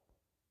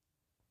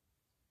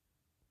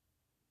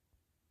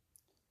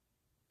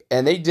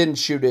 And they didn't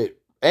shoot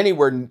it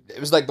anywhere. It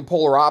was like the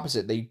polar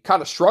opposite. They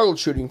kind of struggled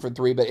shooting from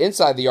three, but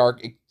inside the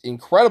arc,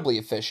 incredibly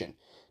efficient.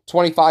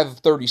 25 of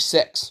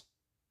 36.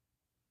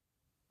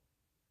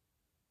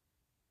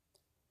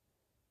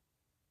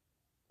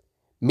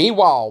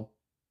 Meanwhile,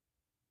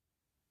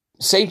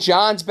 St.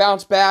 John's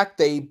bounced back.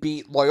 They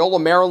beat Loyola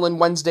Maryland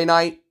Wednesday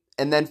night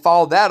and then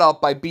followed that up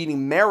by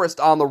beating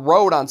Marist on the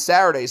road on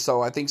Saturday.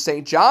 So I think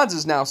St. John's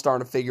is now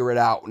starting to figure it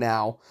out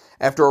now.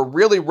 After a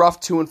really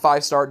rough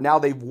 2-5 start, now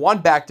they've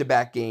won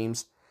back-to-back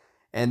games.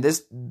 And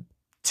this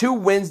 2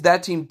 wins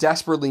that team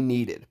desperately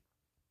needed.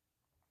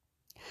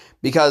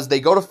 Because they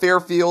go to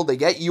Fairfield, they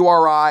get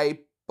URI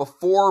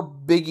before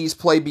Big East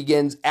play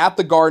begins at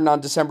the Garden on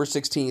December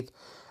 16th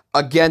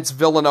against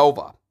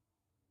Villanova.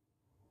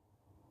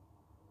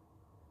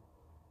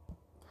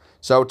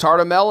 So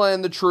Tartamella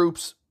and the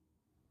troops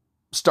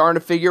starting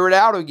to figure it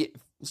out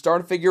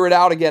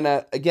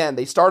again. Again,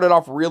 they started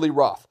off really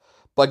rough,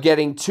 but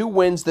getting 2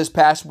 wins this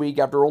past week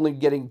after only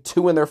getting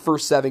 2 in their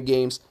first 7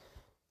 games,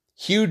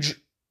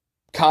 huge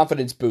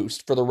confidence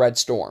boost for the Red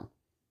Storm.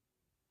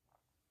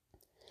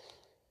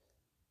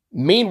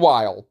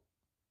 Meanwhile,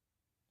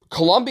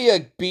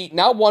 Columbia beat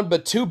not 1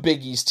 but 2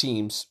 Big East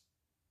teams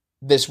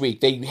this week.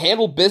 They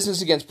handled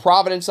business against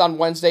Providence on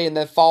Wednesday and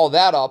then followed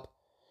that up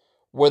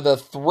with a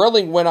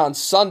thrilling win on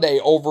Sunday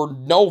over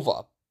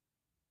Nova.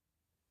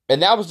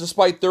 And that was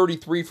despite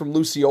 33 from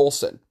Lucy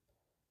Olson.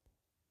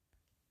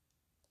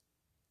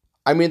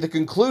 I mean, the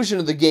conclusion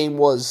of the game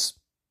was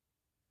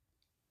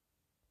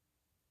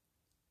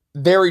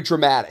very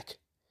dramatic.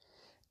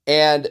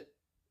 And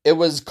it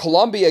was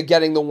Columbia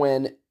getting the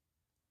win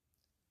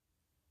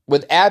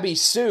with Abby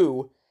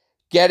Sue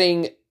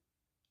getting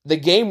the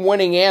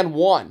game-winning and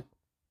one.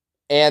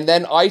 And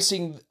then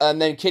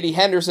Kitty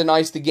Henderson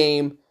iced the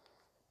game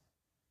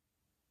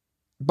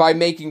by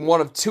making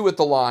 1 of 2 at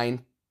the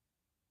line.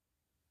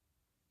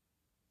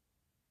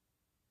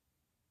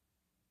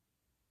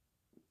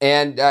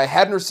 And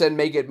Henderson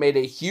made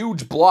a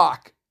huge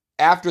block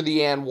after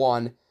the and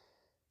one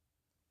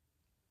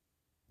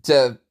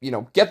to,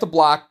 get the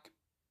block,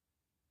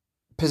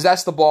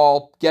 possess the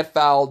ball, get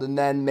fouled, and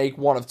then make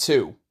 1 of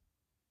 2.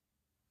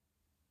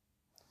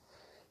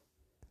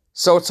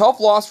 So a tough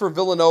loss for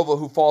Villanova,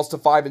 who falls to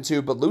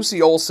 5-2, but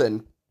Lucy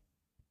Olson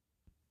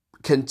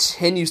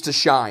continues to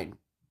shine.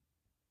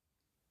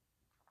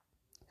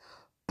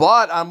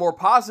 But on more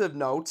positive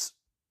notes,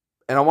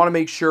 and I want to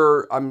make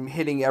sure I'm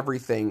hitting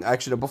everything.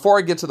 Actually, before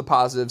I get to the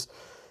positives,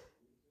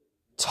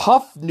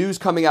 tough news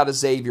coming out of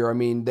Xavier. I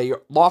mean, they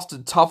lost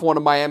a tough one to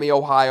Miami,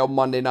 Ohio,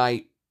 Monday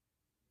night.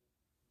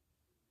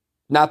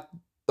 Not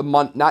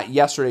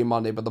yesterday,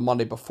 Monday, but the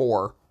Monday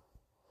before.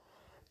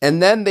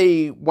 And then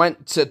they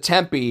went to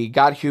Tempe,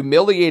 got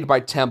humiliated by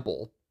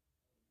Temple,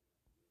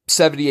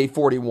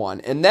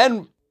 78-41. And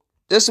then,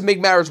 this to make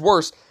matters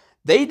worse,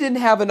 they didn't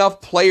have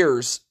enough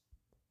players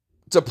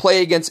to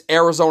play against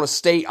Arizona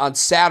State on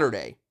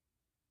Saturday.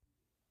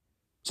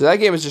 So that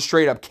game is just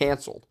straight up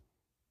canceled.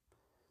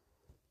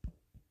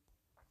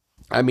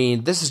 I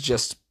mean, this is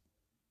just...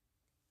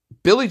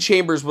 Billy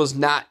Chambers was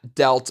not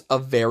dealt a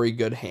very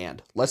good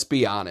hand. Let's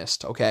be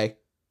honest, okay?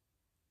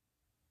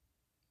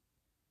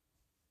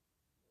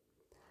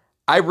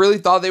 I really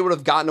thought they would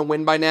have gotten a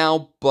win by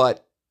now,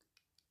 but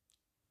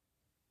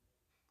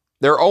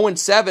they're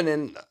 0-7,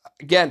 and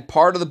again,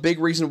 part of the big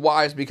reason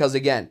why is because,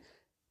 again,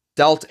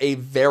 dealt a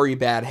very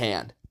bad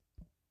hand.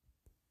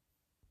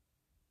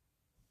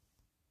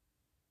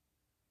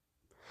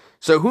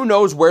 So who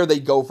knows where they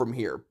go from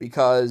here,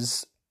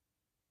 because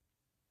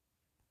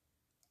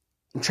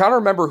I'm trying to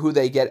remember who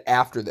they get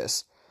after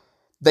this.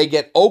 They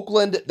get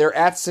Oakland, they're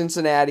at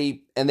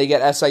Cincinnati, and they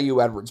get SIU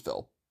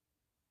Edwardsville.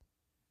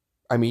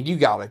 I mean, you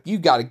gotta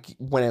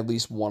win at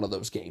least one of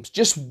those games.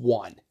 Just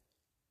one.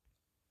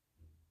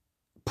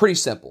 Pretty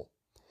simple.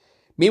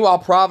 Meanwhile,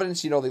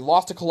 Providence, they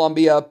lost to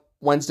Columbia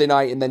Wednesday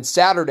night, and then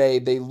Saturday,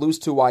 they lose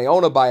to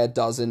Iona by a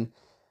dozen.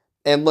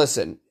 And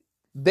listen,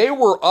 they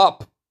were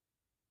up,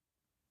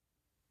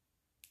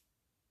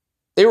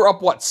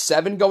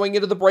 7 going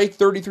into the break,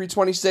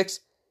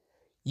 33-26?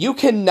 You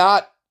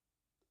cannot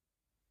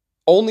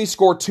only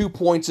score 2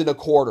 points in a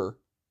quarter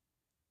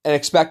and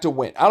expect to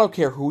win. I don't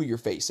care who you're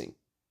facing.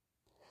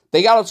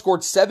 They got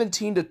outscored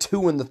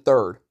 17-2 in the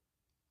third.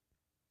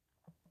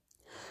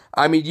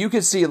 I mean, you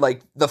can see,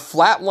 the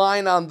flat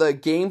line on the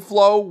game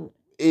flow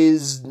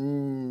is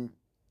kind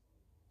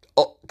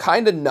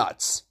of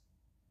nuts.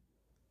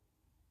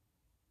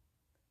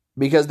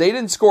 Because they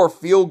didn't score a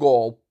field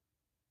goal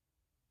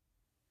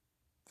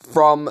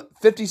from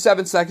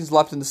 57 seconds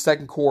left in the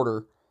second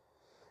quarter.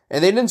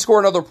 And they didn't score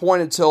another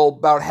point until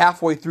about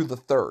halfway through the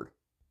third.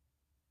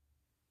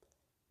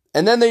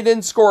 And then they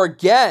didn't score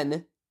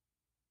again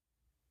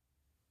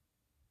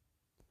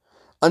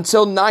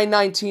until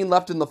 9:19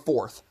 left in the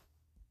fourth.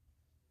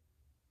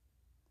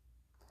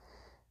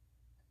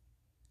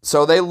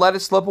 So they let it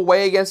slip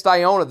away against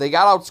Iona. They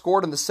got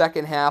outscored in the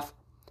second half,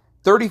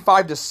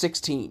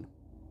 35-16.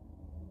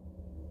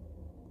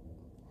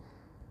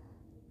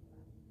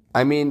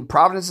 I mean,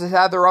 Providence has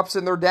had their ups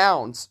and their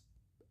downs,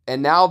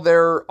 and now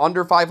they're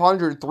under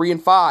 500,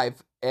 3-5,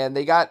 and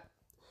they got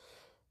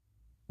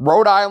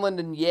Rhode Island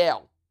and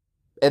Yale,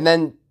 and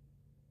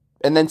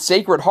then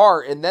Sacred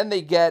Heart, and then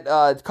they get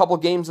a couple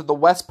games of the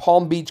West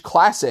Palm Beach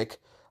Classic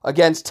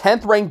against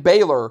 10th ranked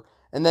Baylor,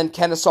 and then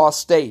Kennesaw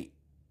State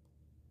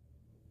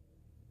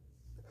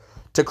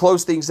to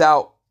close things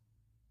out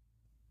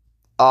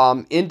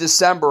in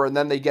December, and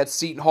then they get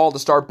Seton Hall to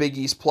start Big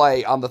East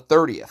play on the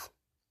 30th.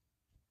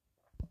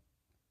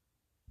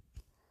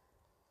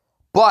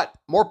 But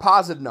more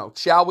positive notes,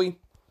 shall we?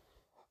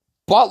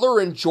 Butler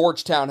and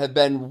Georgetown have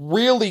been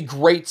really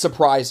great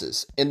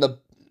surprises in the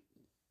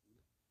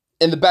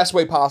best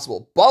way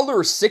possible.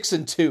 Butler is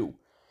 6-2,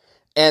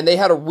 and they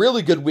had a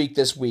really good week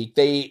this week.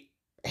 They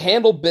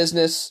handled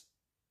business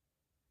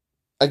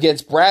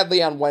against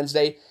Bradley on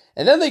Wednesday,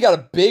 and then they got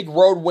a big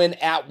road win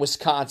at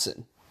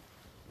Wisconsin.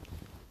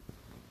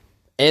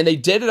 And they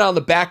did it on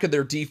the back of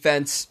their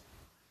defense.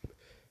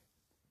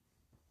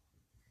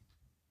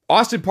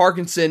 Austin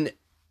Parkinson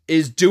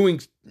is doing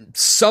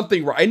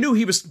something right. I knew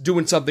he was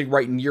doing something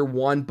right in year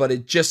one, but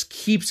it just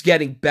keeps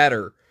getting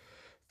better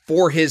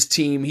for his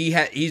team.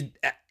 He's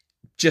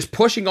just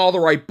pushing all the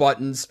right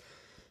buttons,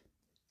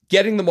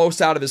 getting the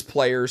most out of his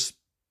players.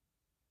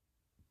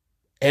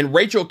 And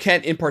Rachel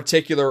Kent in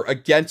particular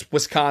against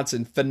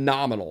Wisconsin,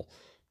 phenomenal.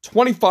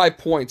 25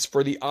 points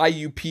for the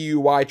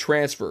IUPUI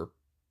transfer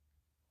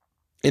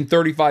in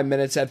 35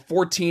 minutes, had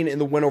 14 in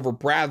the win over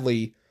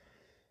Bradley,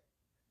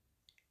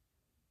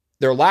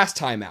 their last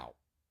time out,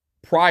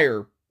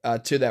 prior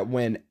to that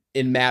win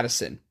in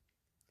Madison.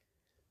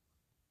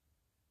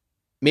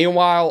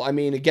 Meanwhile, I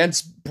mean,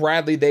 against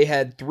Bradley, they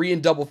had 3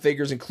 in double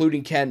figures,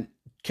 including Kent.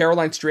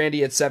 Caroline Strandy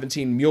had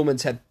 17.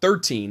 Muhlman's had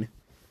 13.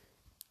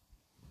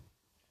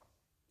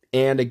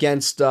 And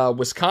against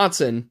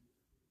Wisconsin,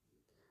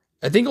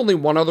 I think only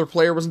one other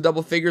player was in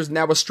double figures, and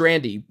that was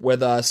Strandy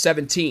with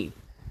 17.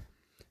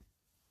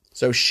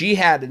 So she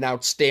had an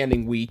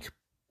outstanding week,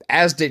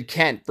 as did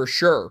Kent for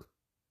sure.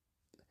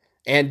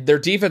 And their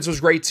defense was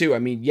great too. I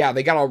mean, yeah,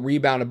 they got all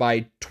rebounded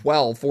by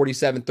 12,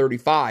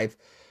 47-35.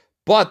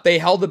 But they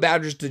held the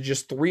Badgers to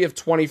just 3 of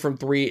 20 from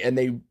 3, and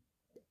they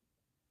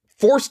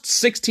forced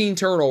 16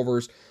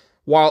 turnovers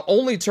while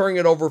only turning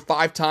it over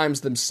 5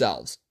 times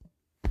themselves.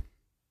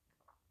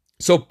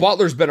 So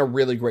Butler's been a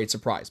really great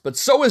surprise. But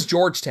so is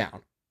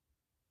Georgetown.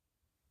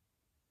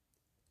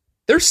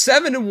 They're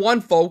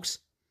 7-1, folks.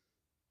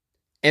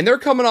 And they're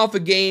coming off a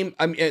game,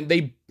 I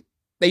mean,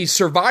 they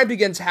survived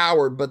against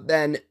Howard, but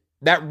then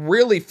that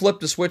really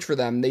flipped a switch for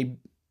them. They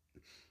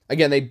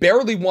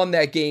barely won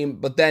that game,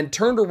 but then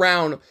turned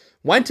around,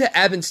 went to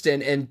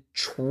Evanston, and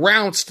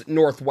trounced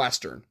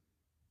Northwestern.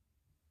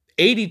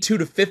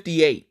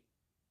 82-58.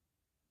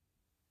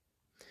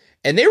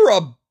 And they were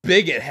up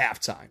big at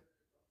halftime.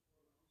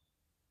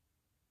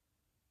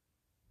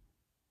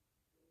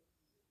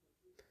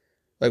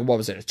 Like, what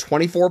was it, a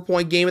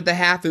 24-point game at the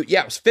half?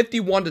 Yeah, it was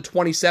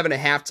 51-27 at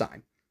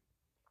halftime.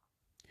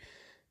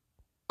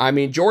 I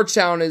mean,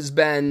 Georgetown has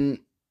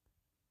been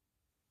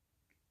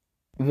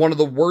one of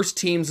the worst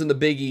teams in the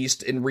Big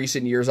East in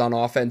recent years on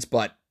offense,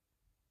 but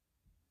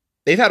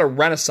they've had a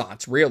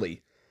renaissance,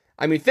 really.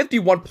 I mean,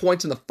 51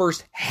 points in the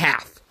first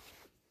half.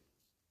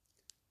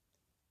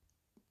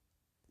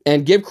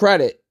 And give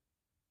credit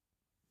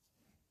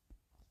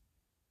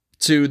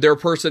to their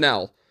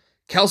personnel.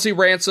 Kelsey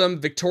Ransom,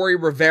 Victoria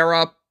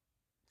Rivera,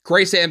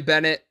 Grace Ann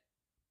Bennett,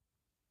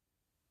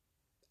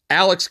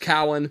 Alex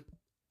Cowan.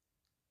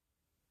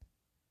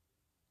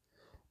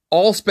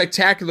 All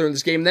spectacular in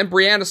this game. And then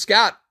Brianna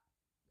Scott,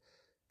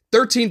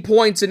 13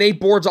 points and 8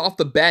 boards off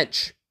the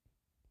bench.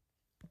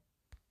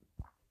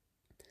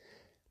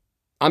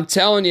 I'm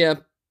telling you,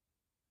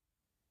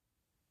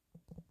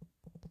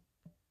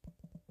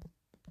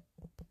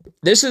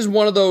 this is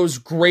one of those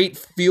great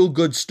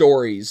feel-good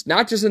stories,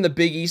 not just in the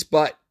Big East,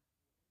 but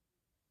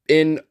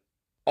in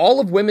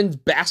all of women's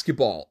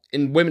basketball,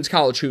 in women's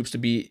college hoops, to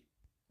be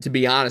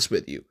honest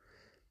with you.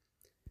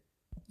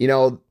 You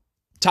know,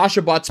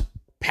 Tasha Butts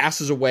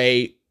passes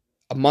away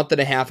a month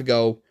and a half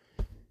ago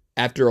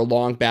after a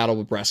long battle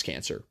with breast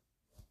cancer.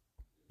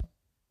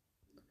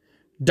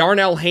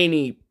 Darnell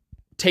Haney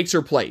takes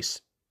her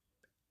place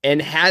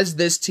and has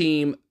this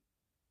team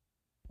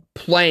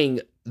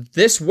playing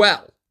this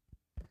well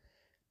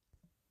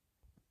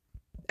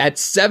at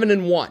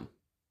 7-1.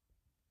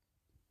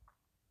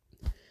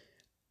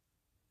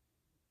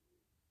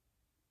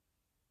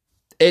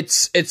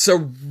 It's a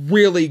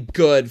really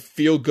good,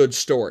 feel-good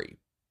story.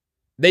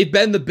 They've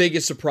been the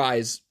biggest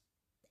surprise,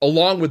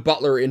 along with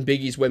Butler in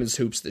Big East women's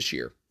hoops this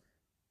year.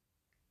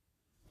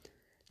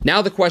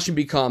 Now the question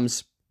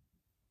becomes,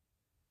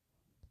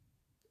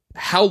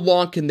 how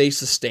long can they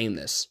sustain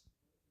this?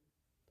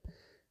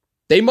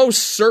 They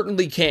most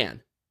certainly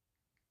can.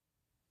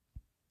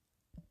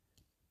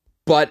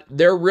 But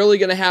they're really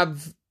going to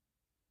have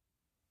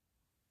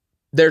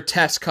their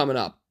test coming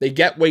up. They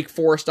get Wake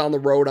Forest on the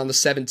road on the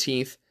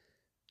 17th.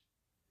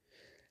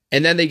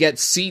 And then they get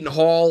Seton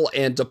Hall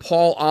and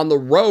DePaul on the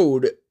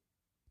road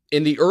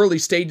in the early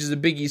stages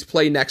of Big East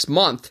play next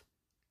month.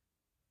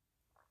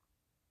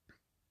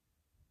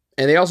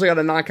 And they also got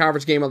a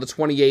non-conference game on the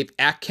 28th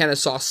at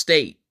Kennesaw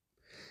State.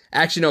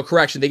 Actually, no,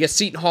 correction. They get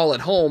Seton Hall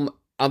at home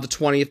on the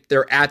 20th.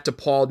 They're at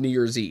DePaul New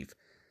Year's Eve.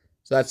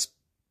 So that's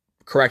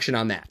correction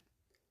on that.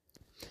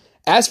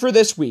 As for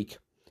this week,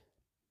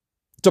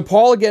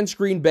 DePaul against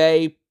Green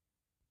Bay.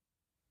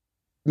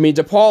 I mean,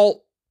 DePaul,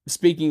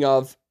 speaking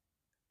of,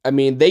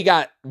 they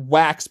got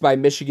waxed by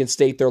Michigan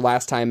State their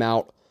last time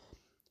out.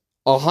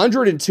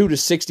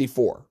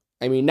 102-64.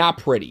 Not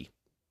pretty.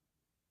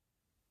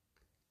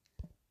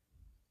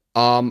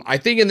 I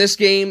think in this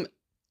game,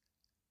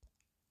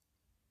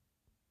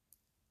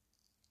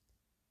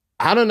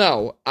 I don't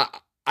know.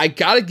 I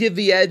gotta give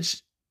the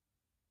edge.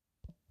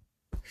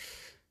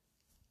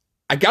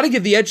 I gotta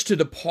give the edge to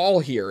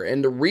DePaul here,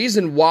 and the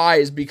reason why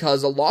is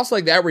because a loss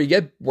like that,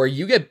 where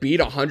you get beat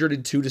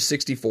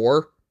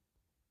 102-64,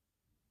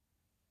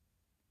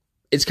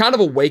 it's kind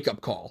of a wake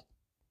up call.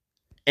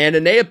 And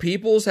Anea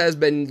Peoples has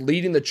been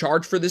leading the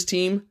charge for this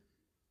team.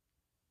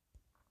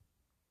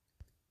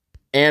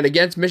 And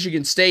against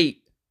Michigan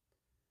State,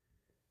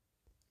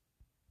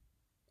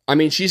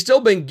 she's still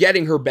been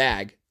getting her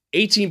bag.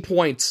 18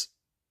 points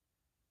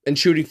and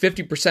shooting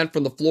 50%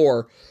 from the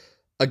floor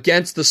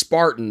against the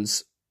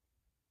Spartans.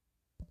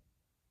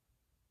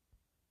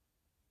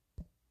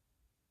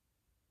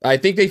 I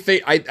think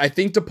I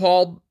think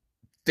DePaul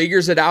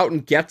figures it out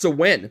and gets a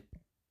win.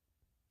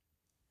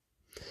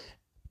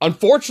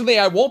 Unfortunately,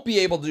 I won't be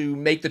able to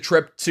make the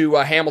trip to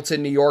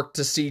Hamilton, New York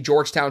to see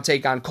Georgetown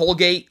take on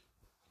Colgate.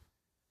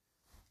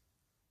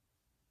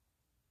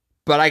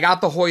 But I got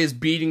the Hoyas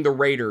beating the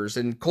Raiders,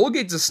 and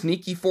Colgate's a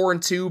sneaky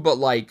 4-2,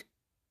 but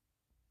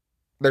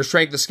their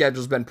strength of schedule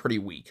has been pretty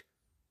weak.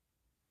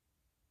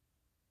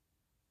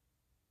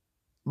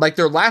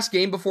 Their last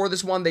game before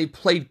this one, they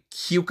played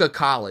Keuka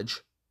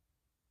College,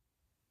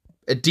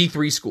 a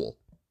D3 school,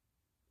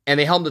 and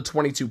they held them to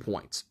 22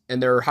 points,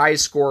 and their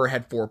highest scorer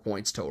had 4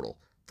 points total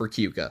for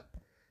Keuka.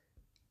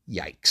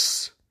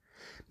 Yikes.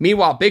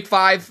 Meanwhile, Big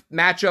Five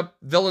matchup,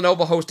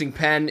 Villanova hosting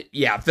Penn.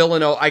 Yeah,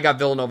 I got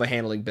Villanova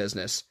handling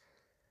business.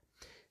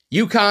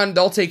 UConn,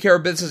 they'll take care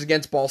of business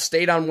against Ball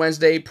State on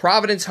Wednesday.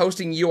 Providence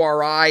hosting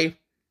URI.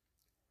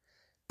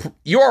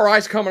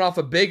 URI's coming off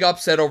a big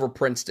upset over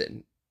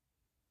Princeton.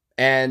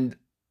 And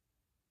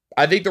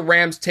I think the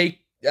Rams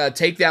take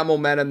that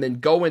momentum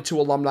and go into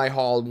Alumni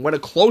Hall and win a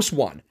close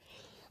one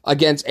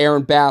against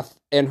Aaron Bath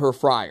and her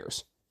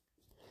Friars.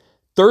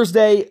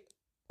 Thursday,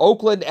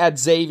 Oakland at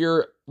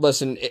Xavier.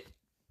 Listen,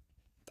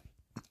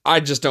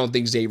 I just don't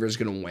think Xavier's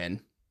going to win.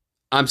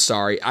 I'm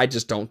sorry. I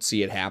just don't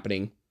see it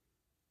happening.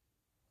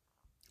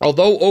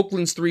 Although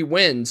Oakland's 3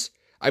 wins,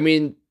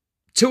 2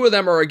 of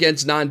them are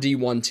against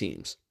non-D1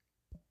 teams.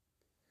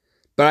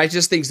 But I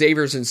just think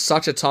Xavier's in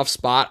such a tough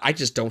spot, I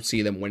just don't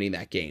see them winning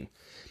that game.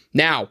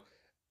 Now,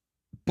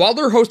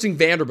 Butler hosting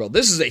Vanderbilt.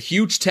 This is a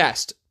huge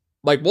test.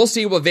 We'll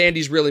see what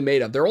Vandy's really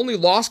made of. Their only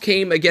loss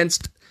came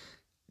against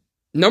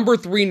number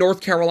 3 North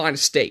Carolina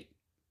State.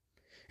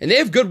 And they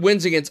have good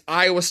wins against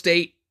Iowa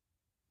State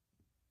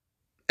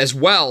as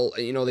well.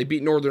 They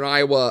beat Northern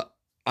Iowa.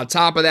 On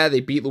top of that, they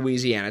beat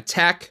Louisiana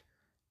Tech.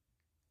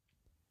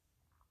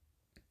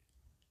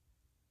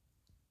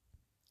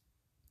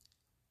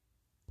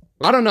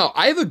 I don't know.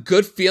 I have a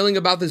good feeling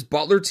about this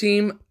Butler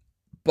team,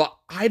 but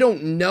I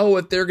don't know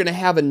if they're going to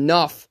have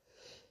enough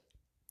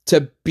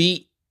to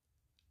beat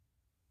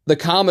the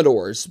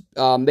Commodores.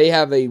 They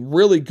have a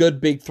really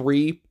good big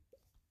 3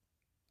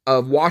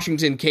 of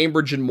Washington,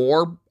 Cambridge, and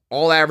Moore,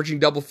 all averaging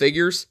double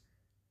figures.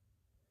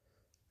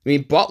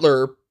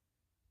 Butler,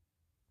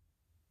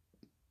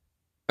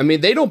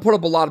 they don't put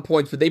up a lot of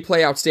points, but they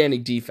play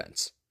outstanding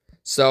defense.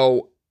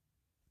 So,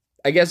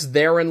 I guess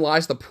therein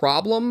lies the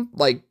problem.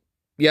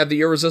 You have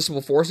the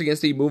irresistible force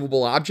against the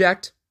immovable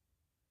object.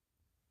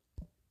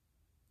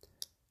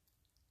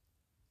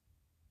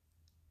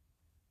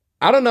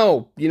 I don't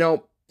know.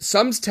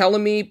 Some's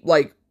telling me,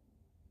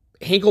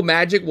 Hinkle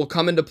Magic will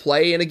come into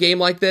play in a game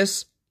like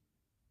this.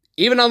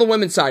 Even on the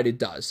women's side, it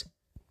does.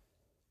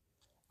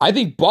 I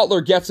think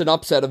Butler gets an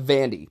upset of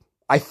Vandy.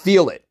 I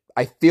feel it.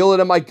 I feel it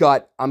in my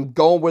gut. I'm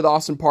going with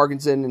Austin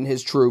Parkinson and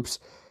his troops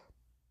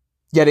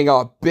getting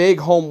a big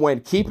home win,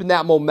 keeping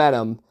that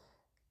momentum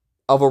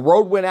of a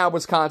road win at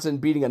Wisconsin,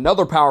 beating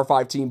another Power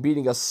 5 team,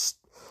 beating a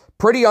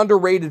pretty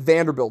underrated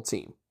Vanderbilt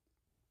team.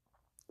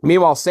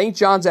 Meanwhile, St.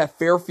 John's at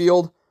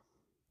Fairfield.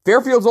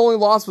 Fairfield's only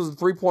loss was a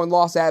 3-point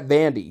loss at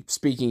Vandy,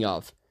 speaking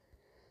of.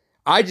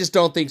 I just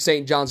don't think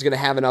St. John's going to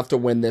have enough to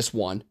win this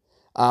one.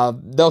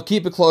 They'll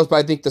keep it close, but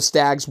I think the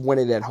Stags win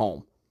it at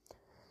home.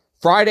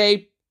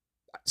 Friday,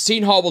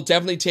 Seton Hall will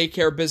definitely take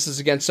care of business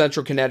against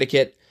Central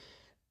Connecticut.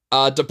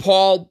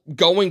 DePaul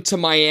going to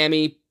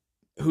Miami,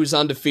 who's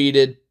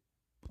undefeated.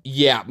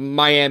 Yeah,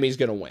 Miami's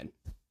going to win.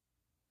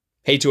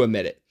 Hate to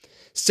admit it.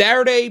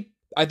 Saturday,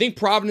 I think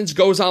Providence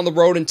goes on the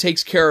road and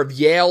takes care of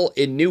Yale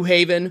in New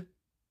Haven.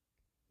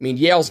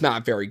 Yale's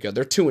not very good.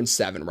 They're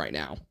 2-7 right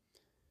now.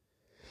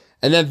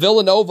 And then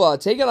Villanova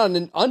taking on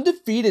an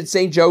undefeated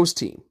St. Joe's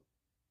team.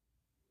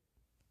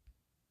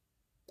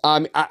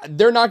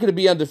 They're not going to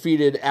be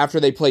undefeated after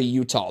they play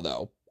Utah,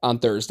 though, on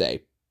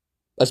Thursday.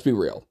 Let's be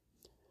real.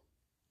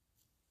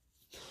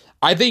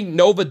 I think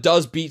Nova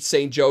does beat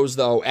St. Joe's,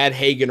 though, at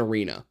Hagen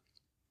Arena.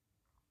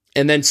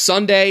 And then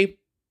Sunday,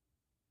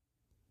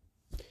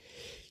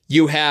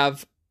 you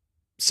have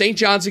St.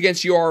 John's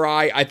against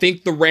URI. I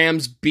think the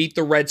Rams beat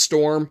the Red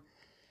Storm.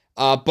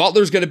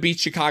 Butler's going to beat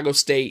Chicago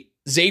State.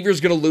 Xavier's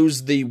going to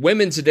lose the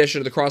women's edition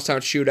of the Crosstown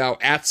Shootout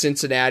at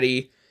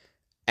Cincinnati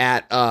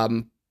at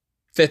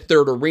Fifth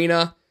Third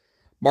Arena.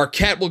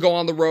 Marquette will go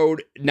on the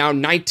road, now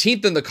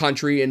 19th in the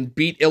country, and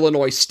beat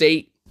Illinois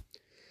State.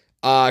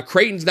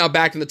 Creighton's now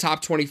back in the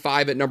top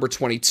 25 at number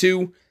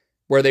 22,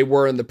 where they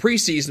were in the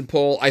preseason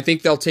poll. I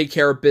think they'll take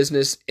care of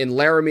business in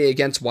Laramie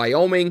against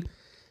Wyoming.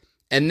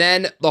 And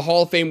then the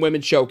Hall of Fame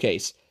Women's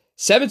Showcase.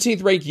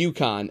 17th ranked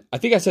UConn. I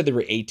think I said they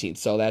were 18th,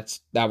 so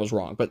that was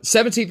wrong. But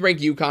 17th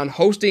ranked UConn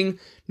hosting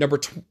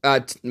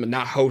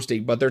not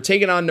hosting, but they're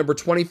taking on number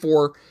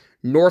 24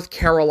 North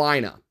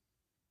Carolina,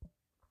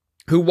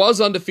 who was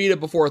undefeated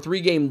before a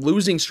 3-game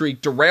losing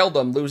streak derailed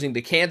them, losing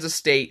to Kansas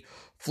State,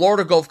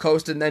 Florida Gulf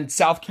Coast, and then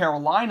South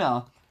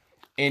Carolina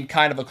in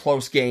kind of a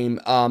close game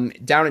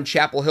down in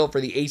Chapel Hill for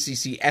the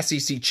ACC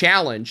SEC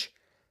Challenge.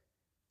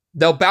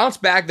 They'll bounce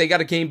back. They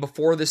got a game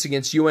before this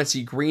against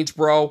UNC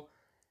Greensboro.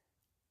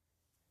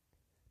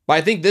 But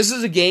I think this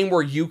is a game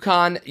where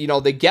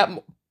UConn, they get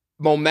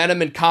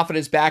momentum and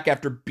confidence back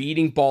after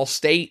beating Ball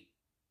State,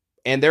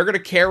 and they're going to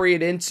carry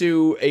it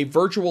into a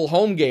virtual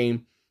home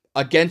game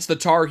against the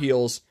Tar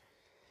Heels.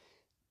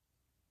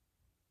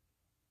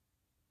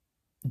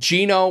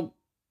 Gino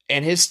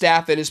and his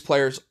staff and his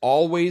players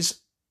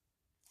always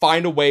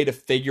find a way to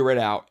figure it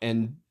out,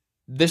 and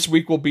this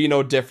week will be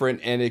no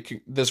different,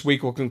 and this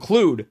week will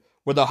conclude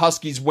with a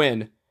Huskies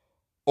win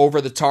over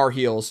the Tar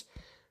Heels,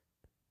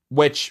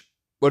 which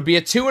would be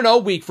a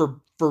 2-0 week for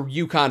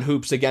UConn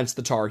hoops against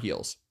the Tar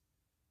Heels.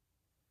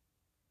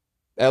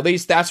 At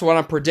least that's what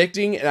I'm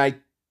predicting, and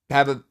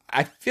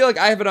I feel like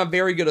I have it on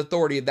very good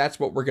authority. That's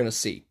what we're going to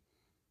see.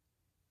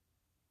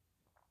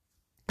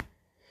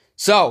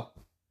 So,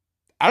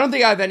 I don't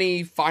think I have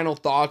any final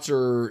thoughts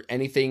or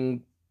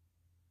anything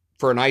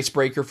for an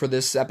icebreaker for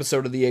this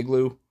episode of the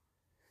Igloo.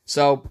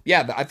 So,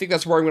 yeah, I think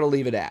that's where I'm going to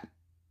leave it at.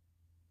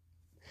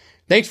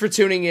 Thanks for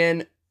tuning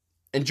in.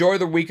 Enjoy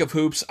the week of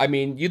hoops. I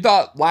mean, you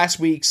thought last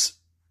week's,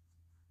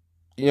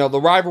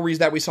 the rivalries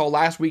that we saw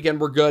last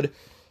weekend were good.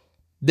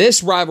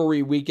 This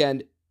rivalry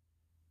weekend,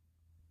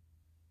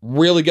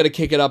 really going to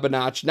kick it up a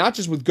notch. Not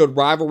just with good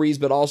rivalries,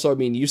 but also,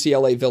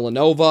 UCLA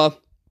Villanova.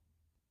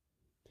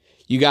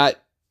 You got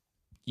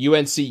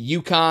UNC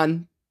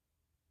UConn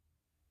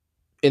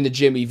in the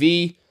Jimmy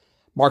V.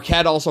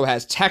 Marquette also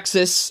has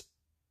Texas.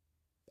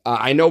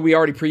 I know we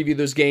already previewed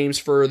those games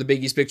for the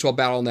Big East Big 12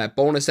 battle in that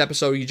bonus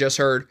episode you just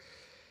heard.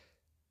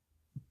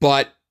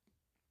 But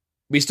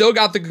we still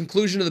got the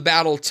conclusion of the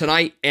battle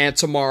tonight and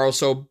tomorrow,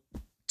 so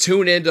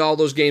tune into all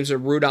those games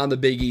and root on the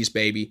Big East,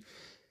 baby.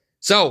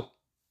 So,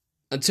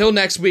 until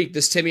next week,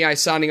 this is Timmy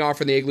Ice signing off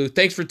from the Igloo.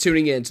 Thanks for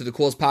tuning in to the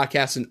coolest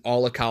podcast in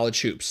all of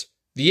college hoops.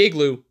 The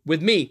Igloo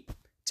with me,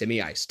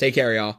 Timmy Ice. Take care, y'all.